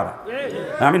করেন আপনারা?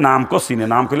 আমি নাম করছি না,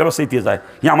 নাম করলে আবার সেইতে যায়,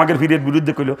 আমাদের পীরের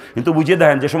বিরুদ্ধে কইল। কিন্তু বুঝিয়ে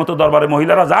দেখেন যে সমস্ত দরবারে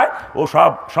মহিলারা যায় ও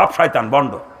সব সব শয়তান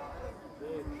বন্ড।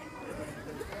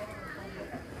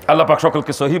 আল্লাহ পাক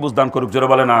সকলকে সহি বুঝদান করুক, জোরে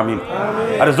বলেন আমিন।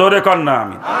 আরে জোরে কর না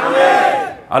আমিন।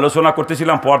 আলোচনা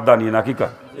করতেছিলাম পর্দা নিয়ে, নাকি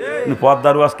কন?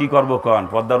 পর্দার ওয়াজ কি করবো কন?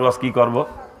 পর্দার ওয়াজ কি করবো?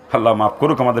 আল্লাহ মাফ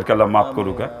করুক আমাদেরকে, আল্লাহ মাফ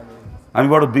করুক। আমি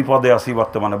বড় বিপদে আছি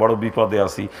বর্তমানে, বড় বিপদে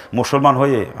আছি। মুসলমান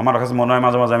হয়ে আমার কাছে মনে হয়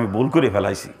মাঝে মাঝে আমি ভুল করে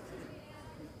ফেলাইছি,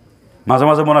 মাঝে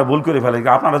মাঝে মনে হয় ভুল করে ফেলাই।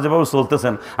 আপনারা যেভাবে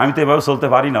চলতেছেন আমি তো এভাবে চলতে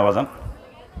পারি না বাজান।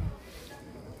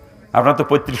 আপনারা তো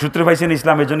 35 সূত্রে পাইছেন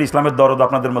ইসলাম, এই জন্য ইসলামের দরদ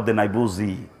আপনাদের মধ্যে নাই,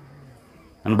 বুঝি।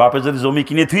 বাপে যদি জমি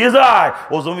কিনে থুয়ে যায়,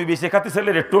 ও জমি বেঁচে খাতে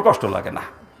ছেলের একটুও কষ্ট লাগে না।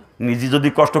 নিজে যদি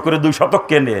কষ্ট করে 2 শতক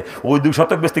কেনে, ওই 2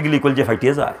 শতক বেচতে গেলে কলজে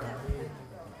ফাইটিয়ে যায়।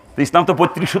 তো ইসলাম তো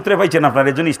 35 সূত্রে পাইছেন আপনার,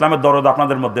 এই জন্য ইসলামের দরদ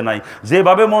আপনাদের মধ্যে নাই।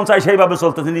 যেভাবে মন চাই সেইভাবে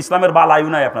চলতেছেন, ইসলামের বালায়ু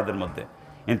নাই আপনাদের মধ্যে।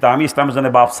 কিন্তু আমি ইসলামের জন্য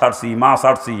বাপ ছাড়ছি, মা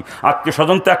ছাড়ছি, আত্মীয়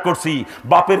স্বজন ত্যাগ করছি,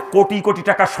 বাপের কোটি কোটি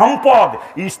টাকা সম্পদ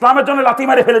ইসলামের জন্য লাথি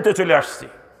মারে ফেলেতে চলে আসছি।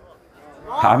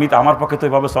 আমি তো, আমার পক্ষে তো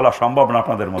এভাবে চলা সম্ভব না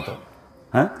আপনাদের মতো।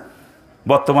 হ্যাঁ,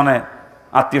 বর্তমানে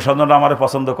আত্মীয় স্বজনরা আমার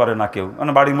পছন্দ করে না কেউ,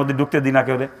 মানে বাড়ির মধ্যে ঢুকতে দিই না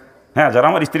কেউ রে। হ্যাঁ, যারা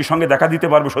আমার স্ত্রীর সঙ্গে দেখা দিতে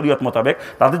পারবে শরীয়ত মোতাবেক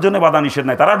তাদের জন্য বাধা নিষেধ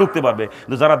নাই, তারা ঢুকতে পারবে।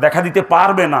 কিন্তু যারা দেখা দিতে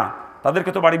পারবে না তাদেরকে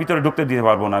তো বাড়ির ভিতরে ঢুকতে দিতে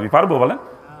পারবো না। আমি পারবো বলেন?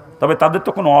 তবে তাদের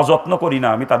তো কোনো অযত্ন করি না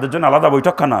আমি, তাদের জন্য আলাদা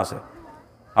বৈঠকখানা আছে,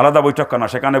 আলাদা বৈঠকখানা,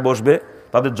 সেখানে বসবে।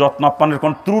 তাদের যত্ন আপ্যায়নের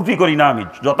কোনো ত্রুটি করি না আমি,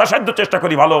 যথাসাধ্য চেষ্টা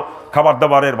করি ভালো খাবার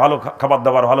দাবারের, ভালো খাবার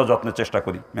দাবার, ভালো যত্নের চেষ্টা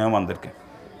করি। মেহমানদেরকে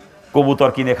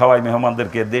কবুতর কিনে খাওয়াই,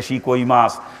 মেহমানদেরকে দেশি কই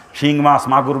মাছ, শিং মাছ,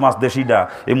 মাগুর মাছ দেশিটা,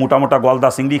 এই মোটা মোটা গলদা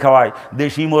চিংড়ি খাওয়াই,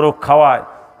 দেশি মোরগ খাওয়াই,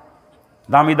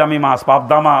 দামি দামি মাছ,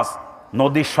 পাবদা মাছ,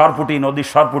 নদীর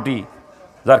সরপুটি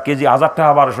যার কেজি 1000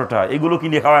 টাকা 1200 টাকা, এগুলো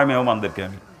কিনে খাওয়াই মেহমানদেরকে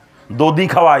আমি। দধি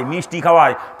খাওয়াই, মিষ্টি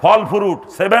খাওয়াই, ফল ফ্রুট,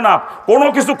 7 আপ, কোনো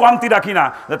কিছু কমতি রাখি না।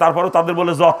 তারপরেও তাদের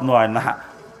বলে যত্ন হয় না,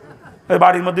 এই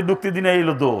বাড়ির মধ্যে ঢুকতে দিনে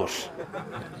এইলো দোষ।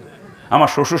 আমার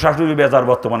শ্বশুর শাশুড়ি বেজার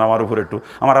বর্তমানে আমার উপর একটু।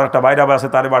 আমার আর একটা বাইরে আছে,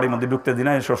 তার বাড়ির মধ্যে ঢুকতে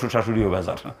দিনে শ্বশুর শাশুড়িও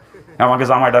বেজার, আমাকে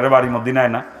জামাইটারে বাড়ির মধ্যে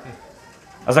নেয় না।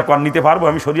 আচ্ছা কর নিতে পারবো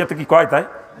আমি? শরীয়তে কি কয় তাই?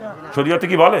 শরীয়তে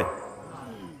কি বলে?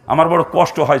 আমার বড়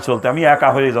কষ্ট হয় চলতে, আমি একা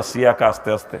হয়ে যাচ্ছি, একা আস্তে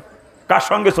আস্তে। কার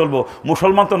সঙ্গে চলবো?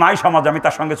 মুসলমান তো নাই সমাজ, আমি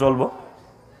তার সঙ্গে চলবো?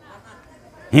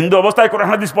 হিন্দু অবস্থায় কোরআন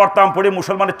হাদিস পড়তাম, পড়ে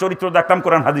মুসলমানের চরিত্র দেখতাম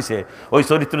কোরআন হাদিসে, ওই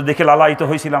চরিত্র দেখে লালায়িত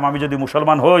হয়েছিলাম। আমি যদি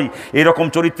মুসলমান হই, এরকম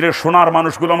চরিত্রের সোনার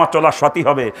মানুষগুলো আমার চলার সাথী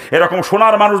হবে, এরকম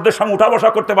সোনার মানুষদের সঙ্গে উঠা বসা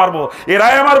করতে পারবো,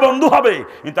 এরাই আমার বন্ধু হবে।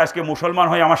 কিন্তু আজকে মুসলমান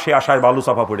হয়ে আমার সে আশায় বালু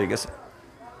চাপা পড়ে গেছে।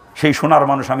 সেই সোনার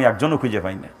মানুষ আমি একজনও খুঁজে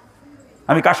পাই না।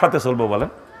 আমি কার সাথে চলবো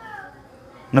বলেন?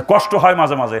 না, কষ্ট হয়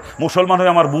মাঝে মাঝে। মুসলমান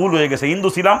হয়ে আমার ভুল হয়ে গেছে। হিন্দু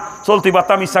ছিলাম, চলতে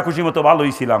পারতাম ইচ্ছা খুশি মতো,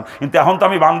 ভালোই ছিলাম। কিন্তু এখন তো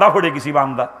আমি বান্দা পড়ে গেছি,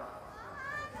 বান্দা।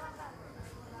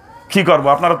 কি করবো?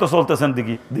 আপনারা তো চলতেছেন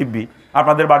দিকি দিব্যি,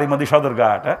 আপনাদের বাড়ির মধ্যে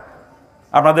সদরঘাট, হ্যাঁ,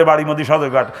 আপনাদের বাড়ির মধ্যে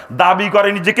সদরঘাট, দাবি করে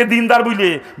নিজেকে দিনদার বুঝলে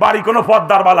বাড়ি কোনো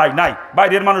পদ্মার বালাই নাই।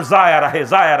 বাইরের মানুষ যায় আর হে,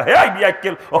 যায় আর হে,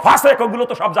 ও ফাঁসে ওগুলো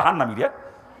তো সব জাহান্নামী রে।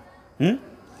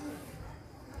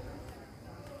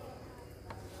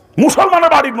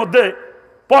 মুসলমানের বাড়ির মধ্যে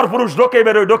পরপুরুষ ঢোকে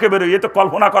বেরোয়, এ তো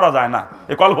কল্পনা করা যায় না,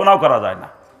 এ কল্পনাও করা যায় না।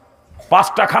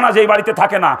 5টা খানা যেই বাড়িতে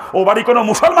থাকে না, ও বাড়ি কোনো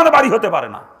মুসলমানের বাড়ি হতে পারে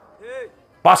না।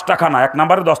 5টা খানা, 1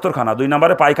 নম্বরে দস্তরখানা, 2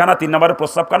 নম্বরে পায়খানা, 3 নম্বরে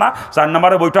প্রস্রাবখানা, 4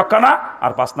 নম্বরে বৈঠকখানা,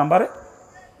 আর 5 নম্বরে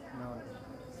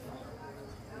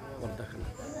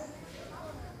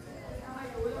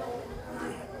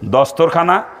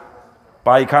দস্তরখানা,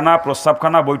 পায়খানা,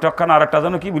 প্রস্রাবখানা, বৈঠকখানা, আর একটা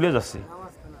যেন কি ভুলে যাচ্ছি,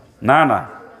 না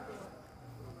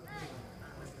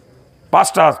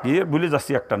 5টা কি ভুলে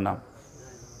যাচ্ছি একটার নাম,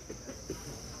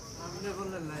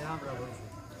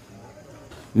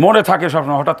 মনে থাকে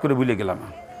সবসময়, হঠাৎ করে ভুলে গেলাম।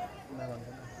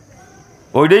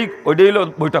 ওইটাই হলো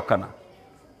বৈঠকখানা,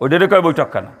 ওইটারে কয়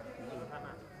বৈঠকখানা।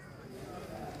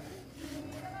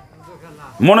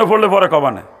 মনে পড়লে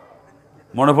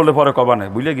পরে কবানে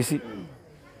বুঝলে গেছি।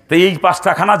 তো এই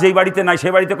 5টা খানা যেই বাড়িতে নাই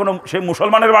সেই বাড়িতে কোনো সে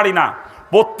মুসলমানের বাড়ি না।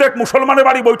 প্রত্যেক মুসলমানের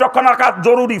বাড়ি বৈঠকখানার কাজ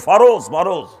জরুরি, ফরজ,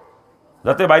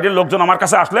 যাতে বাইরের লোকজন আমার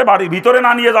কাছে আসলে বাড়ির ভিতরে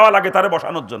না নিয়ে যাওয়া লাগে, তারে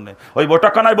বসানোর জন্য। ওই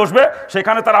বৈঠকখানায় বসবে,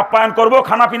 সেখানে তার আপ্যায়ন করবো,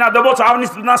 খানা পিনা দেবো, চা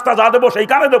নাস্তা যা দেবো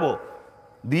সেইখানে দেবো,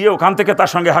 দিয়ে ওখান থেকে তার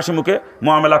সঙ্গে হাসি মুখে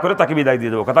মোয়ামেলা করে তাকে বিদায়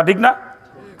দিয়ে দেবো। কথা ঠিক না?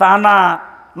 তা না,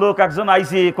 লোক একজন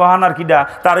আইসে কহানার কিডা,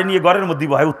 তারে নিয়ে ঘরের মধ্যে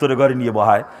বহায়, উত্তরে ঘরে নিয়ে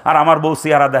বহায়, আর আমার বউ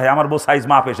চেহারা দেখে, আমার বউ সাইজ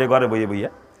মাপ এসে ঘরে বইয়ে।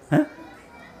 হ্যাঁ,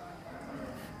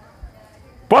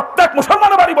 প্রত্যেক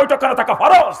মুসলমানের বাড়ি বৈঠকখানা থাকা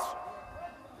ফরজ।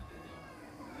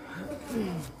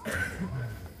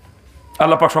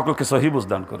 আল্লাহ পাক সকলকে সহি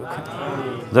বুঝদান করুক।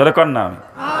 যারা কর না, আমি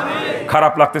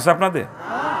খারাপ লাগতেছে আপনাদের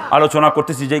আলোচনা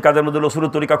করতেছি যেই কাজের মধ্যে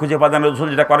রসুলের তরিকা খুঁজে পাবেন, রসুল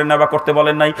যেটা করেন না বা করতে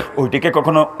বলেন নাই, ওইটিকে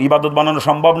কখনো ইবাদত বানানো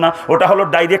সম্ভব না। ওটা হলো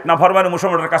ডাইরেক্ট না ফরমানে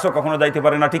মুসলমানের কাছেও কখনো যাইতে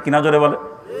পারে না, ঠিক কিনা জোরে বলে?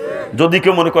 যদি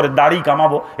কেউ মনে করে দাড়ি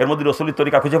কামাবো, এর মধ্যে রসুলের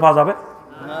তরিকা খুঁজে পাওয়া যাবে?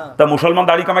 তা মুসলমান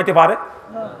দাড়ি কামাইতে পারে?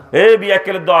 এই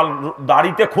বিয়াকেলের দল,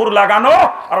 দাড়িতে খুর লাগানো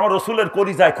আর আমার রসুলের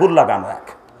কলিজায় খুর লাগানো এক।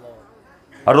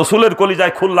 আর রসুলের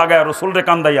কলিজায় খুর লাগায় রসুলরে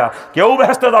কান্দাইয়া কেউ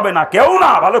বেহেস্তে যাবে না, কেউ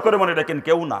না। ভালো করে মনে রাখেন,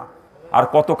 কেউ না। আর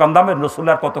কত কান্দাবেন রসুল,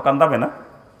 আর কত কান্দাবে না?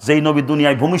 যেই নবী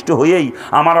দুনিয়ায় ভূমিষ্ঠ হয়েই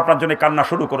আমার আপনার জন্য কান্না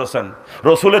শুরু করেছেন।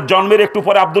 রসুলের জন্মের একটু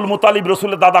পরে আব্দুল মুতালিব,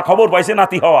 রসুলের দাদা, খবর পাইছে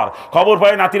নাতি হওয়ার, খবর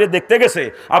পাই নাতিরে দেখতে গেছে।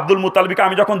 আব্দুল মুতালিবকে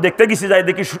আমি যখন দেখতে গেছি, যাই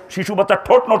দেখি শিশু বাচ্চার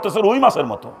ঠোঁট নড়তেছে রুই মাছের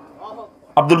মতো।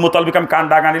 আব্দুল মুতালিবকে আমি কান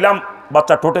ডাকা নিলাম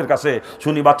বাচ্চার ঠোঁটের কাছে,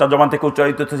 শুনি বাচ্চা জবান থেকে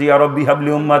উচ্চারিত হচ্ছে, ইয়া রব্বি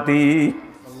হাবলি উম্মতি।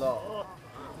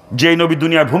 যেই নবী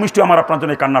দুনিয়ায় ভূমিষ্ঠ আমার আপনার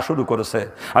জন্য কান্না শুরু করেছে।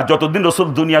 আর যতদিন রসুল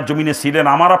দুনিয়ার জমিনে ছিলেন,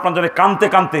 আমার আপনার জন্য কানতে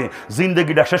কানতে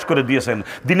জিন্দেগিটা শেষ করে দিয়েছেন।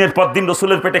 দিনের পর দিন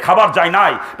রসুলের পেটে খাবার যায়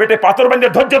নাই, পেটে পাথর বেঁধে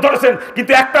ধৈর্য ধরেছেন,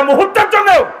 কিন্তু একটা মুহূর্তের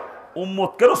জন্যও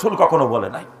উম্মতকে রসুল কখনো বলে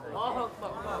নাই।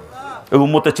 এই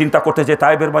উম্মতের চিন্তা করতে যে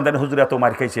তাইবের ময়দানে হুজুর এত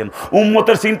মার খাইছেন,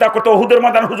 উম্মতের চিন্তা করতে ওহুদের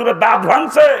ময়দানে হুজুরের দাঁত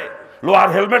ভাঙছে, লোহার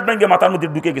হেলমেট ভেঙে মাথার মধ্যে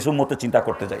ঢুকে গেছে উম্মতের চিন্তা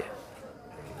করতে যায়।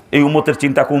 এই উম্মতের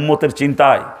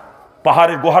চিন্তায়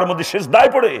পাহাড়ের গুহার মধ্যে সিজদায়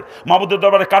পড়ে মাবুদের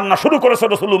দরবারে কান্না শুরু করেছে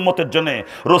রসুল উম্মতের জন্য।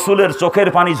 রসুলের চোখের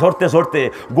পানি ঝরতে ঝরতে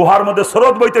গুহার মধ্যে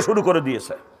স্রোত বইতে শুরু করে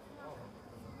দিয়েছে।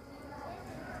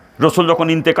 রসুল যখন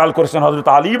ইন্তেকাল করেছেন, হযরত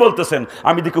আলী বলতেছেন,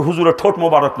 আমি দেখি হুজুরের ঠোঁট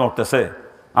মোবারক নড়তেছে।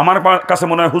 আমার কাছে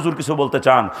মনে হয় হুজুর কিছু বলতে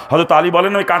চান। হযরত আলী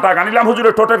বলেন, ওই কাঁটা গানিলাম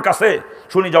হুজুরের ঠোঁটের কাছে,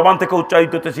 শুনি জবান থেকে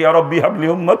উচ্চারিত হতেছে, ইয়া রব্বি হাবলি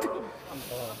উম্মতি।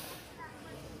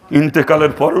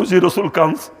 ইন্তেকালের পরও যে রসুল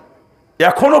কাঁদছে,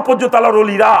 এখনো পর্যন্ত আল্লাহর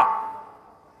ওলিরা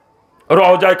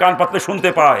রওজায় কান পাতলে শুনতে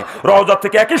পায়, রওজার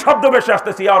থেকে একই শব্দ ভেসে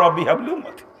আসতেছে, ইয়া রব্বি হাবলি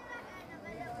উম্মতি।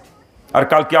 আর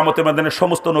কাল কিয়ামতের ময়দানে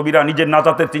সমস্ত নবীরা নিজের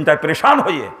নাজাতের চিন্তায় পেরেশান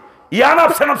হয়ে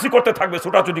ইয়ানাফসি করতে থাকবে,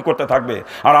 ছুটাছুটি করতে থাকবে।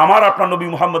 আর আমার আপনার নবী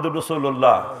মুহাম্মদুর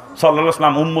রাসূলুল্লাহ সাল্লাল্লাহু আলাইহি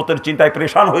ওয়াসাল্লাম উম্মতের চিন্তায়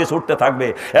পেরেশান হয়ে ছুটতে থাকবে।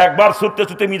 একবার ছুটতে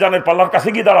ছুটতে মিজানের পাল্লার কাছে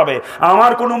গিয়ে দাঁড়াবে,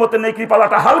 আমার কোনো উম্মতের নেকি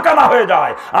পাল্লাটা হালকা না হয়ে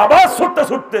যায়। আবার ছুটতে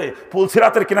ছুটতে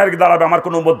ফুলসিরাতের কিনারে গিয়ে দাঁড়াবে, আমার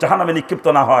কোনো উম্মত জাহান্নামে নিক্ষিপ্ত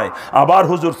না হয়। আবার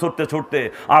হুজুর ছুটতে ছুটতে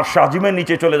আর সাজিমের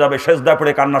নিচে চলে যাবে, সেজদা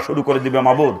পড়ে কান্না শুরু করে দিবে,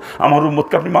 মাবুদ আমার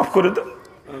উম্মতকে আপনি মাফ করে দেন।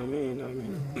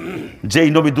 যেই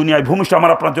নবী দুনিয়ায় ভূমিষ্ঠ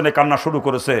আমার আপনার জন্য কান্না শুরু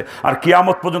করেছে, আর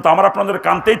কিয়ামত পর্যন্ত আমার আপনার জন্য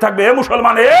কানতেই থাকবে। এ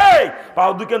মুসলমান, এই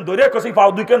পাও দুইকেন ধরিয়ে কষি, পাও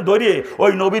দুইকেন ধরিয়ে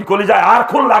ওই নবীর কলিজায় আর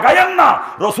খুল লাগাইয়েন না।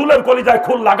 রসুলের কলিজায়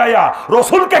খুল লাগাইয়া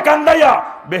রসুলকে কান্দাইয়া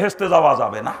বেহেশতে যাওয়া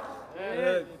যাবে না।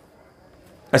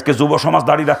 আজকে যুব সমাজ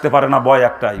দাড়ি রাখতে পারে না, বয়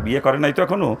একটাই, বিয়ে করে নাই তো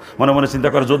এখনো। মনে মনে চিন্তা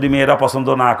করে, যদি মেয়েরা পছন্দ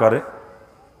না করে,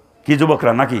 কি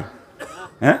যুবকরা নাকি?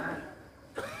 হ্যাঁ,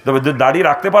 তবে দাড়ি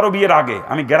রাখতে পারো বিয়ের আগে,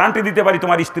 আমি গ্যারান্টি দিতে পারি,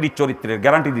 তোমার স্ত্রীর চরিত্রের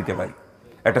গ্যারান্টি দিতে পারি।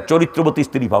 একটা চরিত্রবতী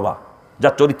স্ত্রী পাবা,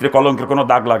 যার চরিত্রে কলঙ্কের কোনো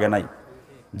দাগ লাগে নাই।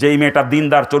 যেই মেয়েটা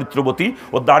দিনদার চরিত্রবতী,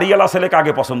 ও দাড়িওয়ালা ছেলেকে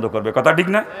আগে পছন্দ করবে। কথা ঠিক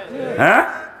না? হ্যাঁ।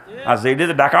 আর যেটা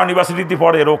যে ঢাকা ইউনিভার্সিটিতে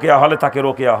পড়ে, রোকেয়া হলে থাকে,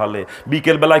 রোকেয়া হলে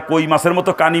বিকেল বেলায় কই মাছের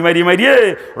মতো কানি মারিয়ে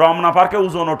রমনা পার্কে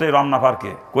ওজন ওঠে, রমনা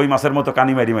পার্কে কই মাছের মতো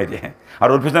কানি মারিয়ে, আর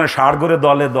ওর পিছনে ষাঁড় করে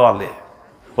দলে দলে,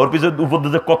 ওর পিছনে উপর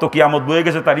যে কত কিয়ামত বয়ে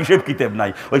গেছে তার হিসেব কিতাব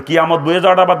নাই। ওই কিয়ামত বয়ে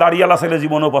যাওয়াটা বা দাড়িওয়ালা ছেলে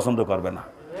জীবনেও পছন্দ করবে না।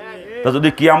 তা যদি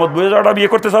কিয়ামত বয়ে যাওয়াটা বিয়ে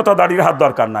করতে চাও, তো দাড়ির হাত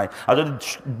দরকার নাই। আর যদি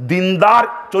দিনদার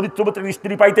চরিত্রবতী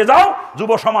স্ত্রী পাইতে যাও,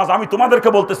 যুব সমাজ আমি তোমাদেরকে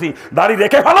বলতেছি, দাড়ি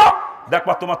রেখে ফেলো,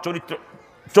 দেখবা তোমার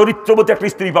চরিত্রবতী একটা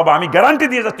স্ত্রী পাবা। আমি গ্যারান্টি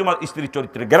দিয়ে যাচ্ছি, তোমার স্ত্রীর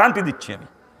চরিত্রে গ্যারান্টি দিচ্ছি আমি।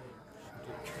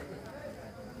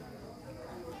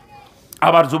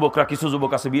 আবার যুবকরা, কিছু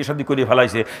যুবক আছে বিয়ে শাদী করে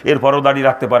ফেলাইছে, এরপরও দাড়ি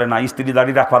রাখতে পারে না, স্ত্রী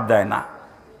দাড়ি রাখবার দেয় না।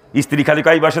 স্ত্রী খালি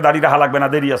কয় বাসে দাড়ি রাখা লাগবে না,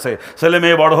 দেরি আছে, ছেলে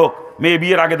মেয়ে বড় হোক, মেয়ে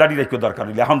বিয়ের আগে দাড়ি রাখতে দরকার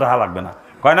হইলে এখন রাখা লাগবে না,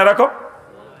 কয় না রাখো।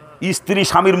 স্ত্রী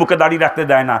স্বামীর মুখে দাড়ি রাখতে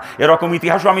দেয় না, এরকম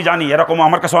ইতিহাসও আমি জানি। এরকম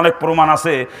আমার কাছে অনেক প্রমাণ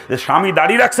আছে যে স্বামী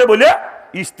দাড়ি রাখছে বলে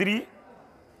স্ত্রী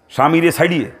স্বামীরে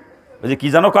ছাড়িয়ে ওই যে কি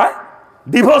জানো কয়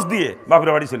ডিভোর্স দিয়ে বাপের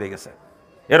বাড়ি চলে গেছে।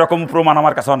 এরকম প্রমাণ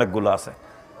আমার কাছে অনেকগুলো আছে।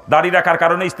 দাড়ি রাখার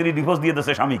কারণে স্ত্রী ডিভোর্স দিয়ে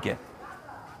দিয়েছে স্বামীকে।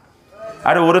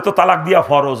 আরে ওরে তো তালাক দিয়া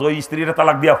ফরজ, ওই স্ত্রীরা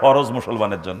তালাক দিয়া ফরজ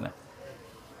মুসলমানের জন্য।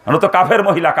 ও তো কাফের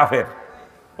মহিলা, কাফের,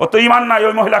 ও তো ইমান নাই,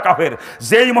 ওই মহিলা কাফের।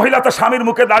 যেই মহিলা তো স্বামীর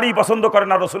মুখে দাড়ি পছন্দ করে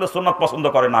না, রসুলের সুন্নাত পছন্দ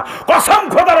করে না, কসম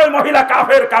খোদার ওই মহিলা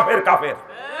কাফের, কাফের, কাফের।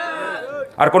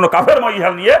 আর কোনো কাফের মহিলা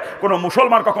নিয়ে কোনো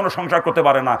মুসলমান কখনো সংসার করতে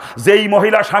পারে না। যেই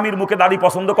মহিলা স্বামীর মুখে দাড়ি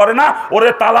পছন্দ করে না, ওরে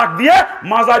তালাক দিয়ে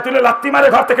মাজায় তুলে লাত্তি মারে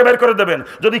ঘর থেকে বের করে দেবেন।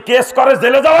 যদি কেস করে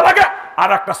জেলে যাওয়া লাগে, আর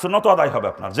একটা সুন্নত আদায় হবে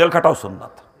আপনার, জেল খাটাও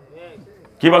সুন্নাত।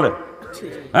 কি বলেন?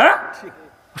 হ্যাঁ,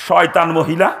 শয়তান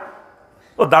মহিলা,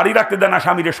 ও দাড়ি রাখতে দেয় না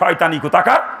স্বামীরে, শয়তানি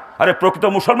কোথাকার। আরে প্রকৃত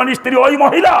মুসলমান স্ত্রী ওই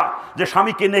মহিলা যে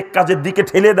স্বামীকে নেক কাজের দিকে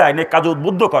ঠেলে দেয়, নেক কাজে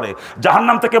উদ্বুদ্ধ করে,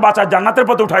 জাহান্নাম থেকে বাঁচায়, জান্নাতের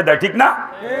পথে উঠায় দেয়, ঠিক না?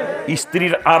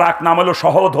 স্ত্রীর আর এক নাম হলো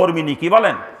সহধর্মিনী। কি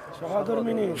বলেন?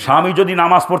 স্বামী যদি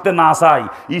নামাজ পড়তে না চাই,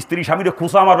 স্ত্রী স্বামীরে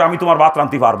খুশা মারবে, আমি তোমার ভাত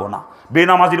রাঁধতে পারবো না,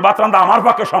 বেনামাজির ভাত রান্ধা আমার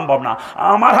পক্ষে সম্ভব না,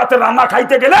 আমার হাতে রান্না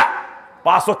খাইতে গেলে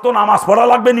 5 ওয়াক্ত নামাজ পড়া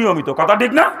লাগবে নিয়মিত, কথা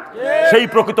ঠিক না? সেই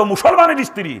প্রকৃত মুসলমানের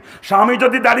স্ত্রী। স্বামী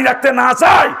যদি দাড়ি রাখতে না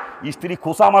চায়, স্ত্রী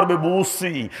খোসা মারবে,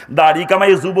 বুঝছি, দাড়ি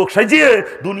কামাই যুবক সাজিয়ে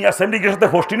দুনিয়া সেমডিকের সাথে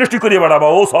হোস্টি নষ্টি করিয়ে বেড়াবা,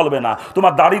 ও চলবে না,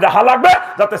 তোমার দাড়ি রাখা লাগবে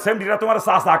যাতে সেমডিরা তোমার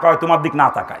চা কয়, তোমার দিক না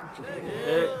তাকায়।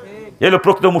 এলো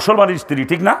প্রকৃত মুসলমানের স্ত্রী,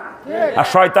 ঠিক না? আর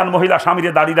শয়তান মহিলা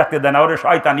স্বামীরে দাড়ি রাখতে দেয় না, ওরে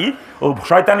শয়তানি, ও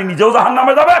শয়তানি নিজেও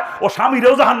জাহান্নামে যাবে, ও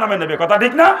স্বামীরেও জাহান্নামে নেবে, কথা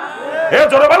ঠিক না? এ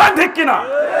জোরে বলেন ঠিক কিনা?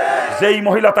 যেই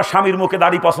মহিলা তার স্বামীর মুখে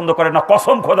দাড়ি পছন্দ করে না,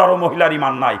 কসম খোদার ও মহিলার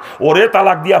ঈমান নাই, ওরে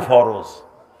তালাক দিয়া ফরজ।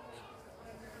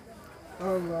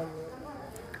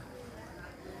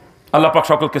 আল্লাহ পাক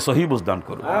সকলকে সহি বুঝদান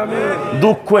করুন।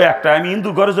 দুঃখ একটা, আমি হিন্দু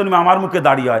ঘরে জন্মে আমার মুখে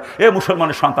দাঁড়িয়ে হয়, এ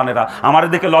মুসলমানের সন্তানেরা আমার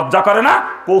দেখে লজ্জা করে না?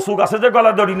 কচু গাছে যে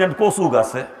গলা দড়ি নেন, কচু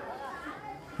গাছে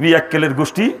বিয়াক্কেলের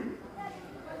গোষ্ঠী।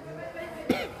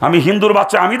 আমি হিন্দুর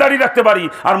বাচ্চা, আমি দাঁড়িয়ে রাখতে পারি,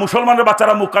 আর মুসলমানের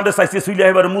বাচ্চারা মুখ কাণ্ডে চাইছে সুইলে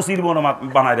এবার মুসির মনো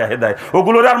বানায় রেখে দেয়,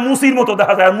 ওগুলোর আর মুসির মতো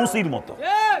দেখা যায়, আর মুসির মতো।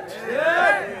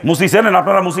 মুসি চেনেন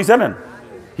আপনারা? মুসি চেনেন?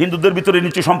 হিন্দুদের ভিতরে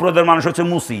নিচু সম্প্রদায়ের মানুষ হচ্ছে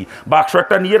মুসি, বাক্স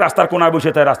একটা নিয়ে রাস্তার কোনায়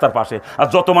বসে থাকে, রাস্তার পাশে, আর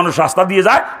যত মানুষ রাস্তা দিয়ে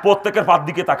যায় প্রত্যেকের পাত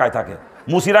দিকে তাকায় থাকে।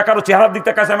 মুসিরা কারো চেহারার দিক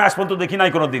তাকায় আমি আজ পর্যন্ত দেখি নাই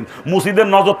কোনোদিন। মুসিদের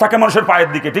নজর থাকে মানুষের পায়ের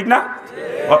দিকে, ঠিক না?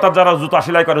 অর্থাৎ যারা জুতা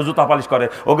সেলাই করে, জুতা পালিশ করে,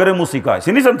 ওগেরে মুসি কয়।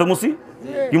 চিনিছেন তো মুসি?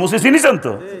 কি মুসি চিনিছেন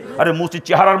তো? আরে মুসির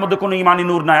চেহারার মধ্যে কোনো ইমানি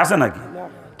নূর নাই, আছে নাকি?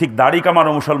 ঠিক দাড়ি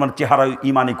কামারও মুসলমান চেহারায়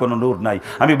ইমানি কোনো নূর নাই।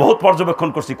 আমি বহুত পর্যবেক্ষণ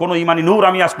করছি, কোনো ইমানি নূর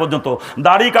আমি আজ পর্যন্ত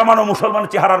দাড়ি কামানো মুসলমান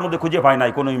চেহারার মধ্যে খুঁজে পাই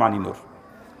নাই, কোনো ইমানি নূর।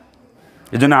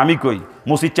 এই জন্য আমি কই,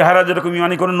 মুসির চেহারা যেরকম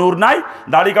ইমানি কোনো নূর নাই,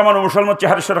 দাড়ি কামানো মুসলমান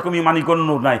চেহারা সেরকম ইমানি কোনো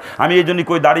নূর নাই। আমি এই জন্যই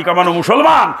কই, দাড়ি কামানো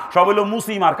মুসলমান সব হলো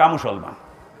মুসিম আর কা মুসলমান।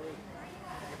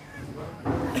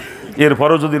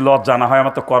 এরপরও যদি লজ্জা না হয়,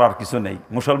 আমার তো করার কিছু নেই।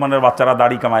 মুসলমানের বাচ্চারা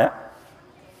দাড়ি কামায়া,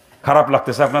 খারাপ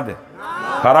লাগতেছে আপনাদের?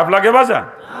 খারাপ লাগে বাজান?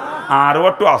 আরও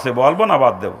একটু আছে, বলবো না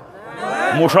বাদ দেবো।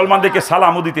 মুসলমানদেরকে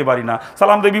সালামও দিতে পারি না,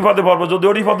 সালাম দিয়ে বিপদে পড়বো। যদি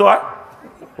ওরিপদ হয়,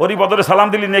 ওরিপদরে সালাম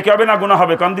দিলি নেকি হবে না গুনাহ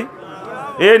হবে? কান্দি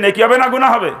এ নেকি হবে না গুনাহ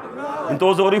হবে? কিন্তু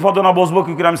ও যে হরিপদ না বসবো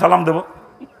কি করে আমি সালাম দেবো?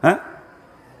 হ্যাঁ,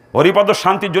 হরিপদর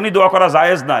শান্তির জন্য দোয়া করা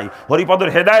জায়েজ নাই, হরিপদর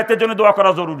হেদায়েতের জন্য দোয়া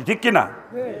করা জরুরি, ঠিক কিনা?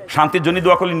 শান্তির জন্য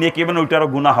দোয়া করলে নেকি হবে না, ওইটারও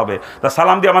গুনাহ হবে। তা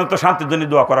সালাম দিয়ে আমাদের তো শান্তির জন্য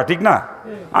দোয়া করা, ঠিক না?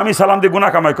 আমি সালাম দিয়ে গুনাহ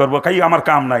কামাই করবো, খাই আমার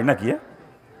কাম নাই নাকি?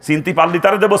 চিনতে পারলি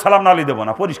তারে দেবো, সালাম নালি দেবো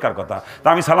না, পরিষ্কার কথা। তা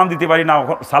আমি সালাম দিতে পারি না,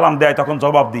 সালাম দেয় তখন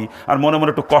জবাব দিই, আর মনে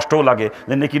মনে একটু কষ্টও লাগে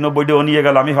যে নেকি 90ও নিয়ে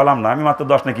গেল, আমি ফেলাম না, আমি মাত্র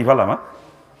 10 নেকি ফেলাম।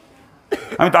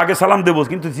 আমি তো আগে সালাম দেবো,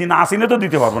 কিন্তু না আসিনে তো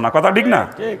দিতে পারবো না, কথা ঠিক না?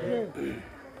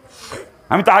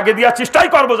 আমি তো আগে দেওয়ার চেষ্টাই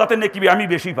করবো যাতে নেকি আমি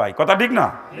বেশি পাই, কথা ঠিক না?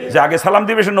 যে আগে সালাম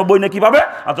দিবে সে 90 নেকি পাবে,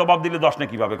 আর জবাব দিলে 10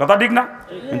 নেকি পাবে, কথা ঠিক না?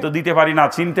 কিন্তু দিতে পারি না,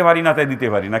 চিনতে পারি না, তাই দিতে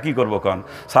পারি না, কি করবো? কারণ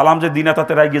সালাম যে দিনে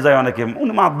তাতে রাগিয়ে যায় অনেকে।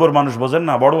 উনি মাতবর মানুষ, বোঝেন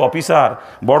না, বড় অফিসার,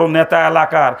 বড় নেতা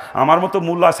এলাকার, আমার মতো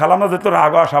মোল্লা সালাম না দিতে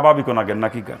রাগ হওয়া স্বাভাবিক নাগেন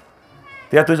নাকি? কেন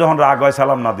তুই যখন রাগ হয়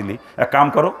সালাম না দিলি, এক কাম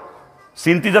করো,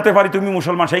 চিনতে যেতে পারি তুমি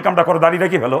মুসলমান, সেই কামটা করো, দাড়ি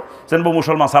রাখি ফেলো, চেনবো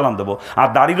মুসলমান, সালাম দেবো। আর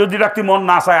দাড়ি যদি রাখতে মন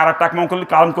না চায়, আর একটা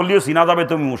কাম করলেও চিনা যাবে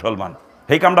তুমি মুসলমান,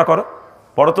 সেই কামটা করো।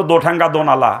 পরে তো দোঠাঙ্গা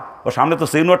দোনালা, ও সামনে তো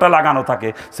সেনুটা লাগানো থাকে,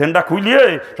 সেনটা খুলিয়ে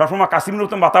সবসময় কাশ্মীর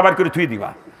মতো মাথা বার করে থুয়ে দিবা।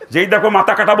 যেই দেখো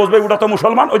মাথা কাটা বসবে, ওটা তো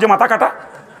মুসলমান, ওই যে মাথা কাটা,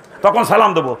 তখন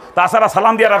সালাম দেবো। তাছাড়া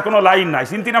সালাম দেওয়ার আর কোনো লাইন নাই,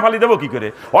 চিনতি না ফালি দেবো কি করে?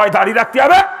 ওই দাড়ি রাখতে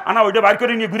হবে, আনা ওইটা বার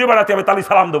করে নিয়ে ঘুরে বেড়াতে হবে, তাহলে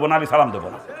সালাম দেবো, নাহলে সালাম দেবো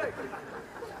না।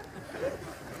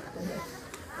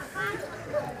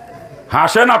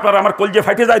 হাসেন আপনারা, আমার কলজে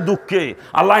ফাইটে যায় দুঃখে।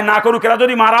 আল্লাহ না করুক এরা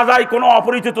যদি মারা যায় কোনো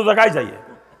অপরিচিত জায়গায় যাইয়ে,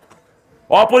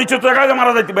 অপরিচিত জায়গায়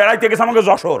মারা যাইতে, বেড়াইতে গেছে আমাকে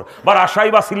যশোর বা রাজশাহী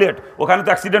বা সিলেট, ওখানে তো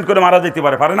অ্যাক্সিডেন্ট করে মারা যেতে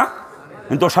পারে, পারে না?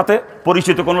 কিন্তু ওর সাথে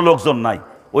পরিচিত কোনো লোকজন নাই,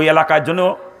 ওই এলাকার জন্য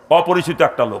অপরিচিত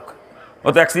একটা লোক, ও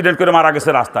তো অ্যাক্সিডেন্ট করে মারা গেছে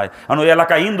রাস্তায়। কারণ ওই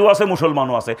এলাকায় হিন্দু আছে,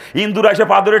 মুসলমানও আছে। হিন্দুরা এসে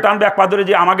পা ধরে টানবে, এক পা ধরে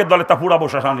যে আমাদের দলে তা পুরা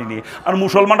বসাশানি নিয়ে, আর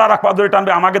মুসলমানরা আর এক পা ধরে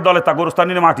টানবে আমাদের দলে তা গোরস্থান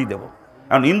নিয়ে মাটি দেবো।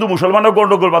 কারণ হিন্দু মুসলমানও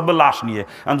গন্ডগোল বাঁধবে লাশ নিয়ে।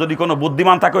 কারণ যদি কোনো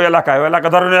বুদ্ধিমান থাকে ওই এলাকায়, ওই এলাকা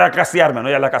ধরেন এলাকা চেয়ারম্যান,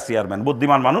 ওই এলাকা চেয়ারম্যান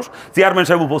বুদ্ধিমান মানুষ, চেয়ারম্যান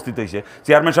সাহেব উপস্থিত হয়েছে,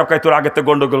 চেয়ারম্যান সাহেব তোর আগের থেকে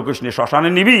গন্ডগোল করিস নিয়ে শ্মশানে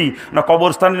নিবি না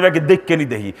কবরস্থান নিবি, আগে দেখকে নি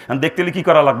দেখি। দেখতে কি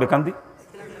করা লাগবে কান্দি?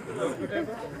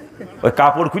 ওই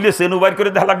কাপড় খুলে সেনু বাইর করে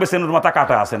দেখা লাগবে সেনুর মাথা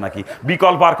কাটা আছে নাকি,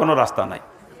 বিকল্প আর কোনো রাস্তা নাই।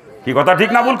 কি কথা ঠিক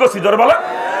না ভুল করছি জোরে বলে?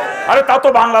 আরে তা তো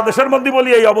বাংলাদেশের মধ্যে বলি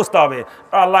এই অবস্থা হবে।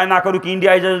 আল্লাহ না করুক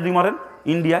ইন্ডিয়ায় যদি মরেন,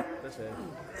 ইন্ডিয়ায়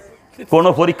কোনো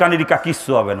পরীক্ষা নিরীক্ষা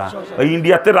কিচ্ছু হবে না। ওই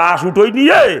ইন্ডিয়াতে রাস উঠোই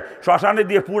নিয়ে শ্মশানে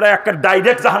দিয়ে পুরো একটা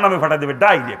ডাইরেক্ট জাহান্নামে ফাটা দেবে,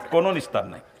 ডাইরেক্ট, কোনো নিস্তার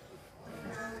নাই।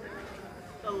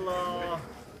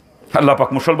 আল্লাহ পাক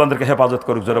মুসলমানদেরকে হেফাজত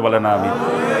করুক, জোরে বলে না আমি।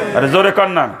 আরে জোরে কর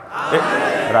না,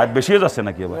 রাত বেশি হয়ে যাচ্ছে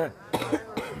নাকি এবার?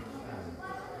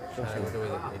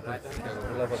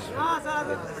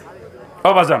 ও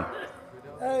বাজান,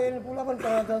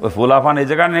 ওই ফুলাফান এই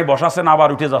জায়গায় নেই বসাচ্ছেন, আবার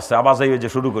উঠে যাচ্ছে, আবার যাই যে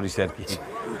শুরু করেছে আর কি।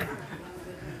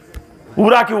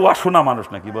 ওরা কি ওয়া শোনা মানুষ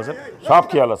নাকি বলছেন? সব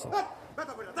খেয়াল আছে।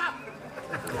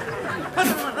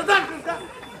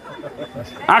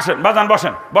 আসেন বাজান,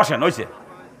 বসেন বসেন, হয়েছে।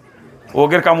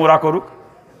 ওগের কাম ওরা করুক,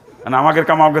 আমাদের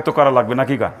কাম আমাকে তো করা লাগবে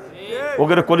নাকি? কা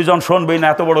ওগের কলিজন শোনবেই না,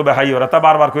 এত বড় বেহাই ওরা, তা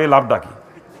বারবার করে লাভ ডাকি।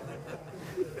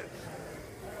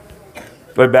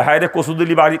 ওই বেহাইরে কচু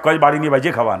দিলি বাড়ি কয় বাড়ি নিয়ে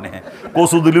বাজে খাওয়া নে,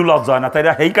 কচু দিলিও লজ্জা হয় না, তাই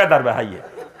হেই কায়দার বেহাইয়ে।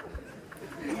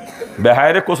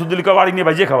 বেহাইরে কচু দিলি কয় বাড়ি নিয়ে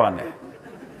বাজে খাওয়া নে,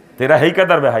 তেরা হেই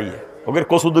কায়দার বেহাইয়ে। ওগের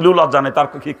কচু দিলিও লজ্জা নেই, তার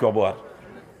কি কব আর।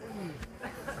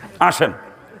 আসেন,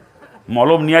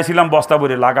 মলম নিয়ে আসছিলাম বস্তা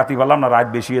ভরে, লাগাতে পারলাম না, রাত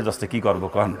বেশি হয়ে যাচ্ছে, কি করবো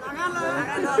কন?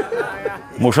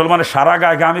 মুসলমানের সারা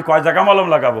গায়ে ঘা আমি কয় জায়গা মলম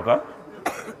লাগাবো কন?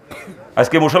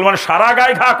 আজকে মুসলমানের সারা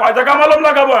গায়ে ঘা কয় জায়গা মলম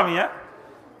লাগাবো আমি? হ্যাঁ,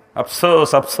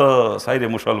 আফসোস আফসোস, হাই রে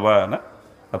মুসলমান,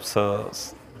 আফসোস।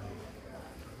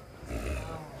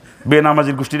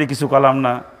 বেনামাজির গোষ্ঠীরে কিছু করলাম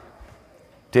না,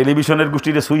 টেলিভিশনের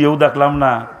গোষ্ঠীরে শুয়েও দেখলাম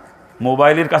না,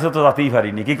 মোবাইলের কাছে তো যাতেই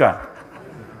পারিনি, কি কা?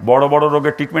 বড় বড়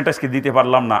রোগের ট্রিটমেন্ট আজকে দিতে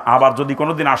পারলাম না। আবার যদি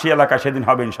কোনোদিন আসি এলাকায় সেদিন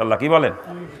হবে ইনশাল্লাহ, কি বলেন?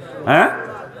 হ্যাঁ,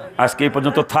 আজকে এই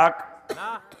পর্যন্ত থাক।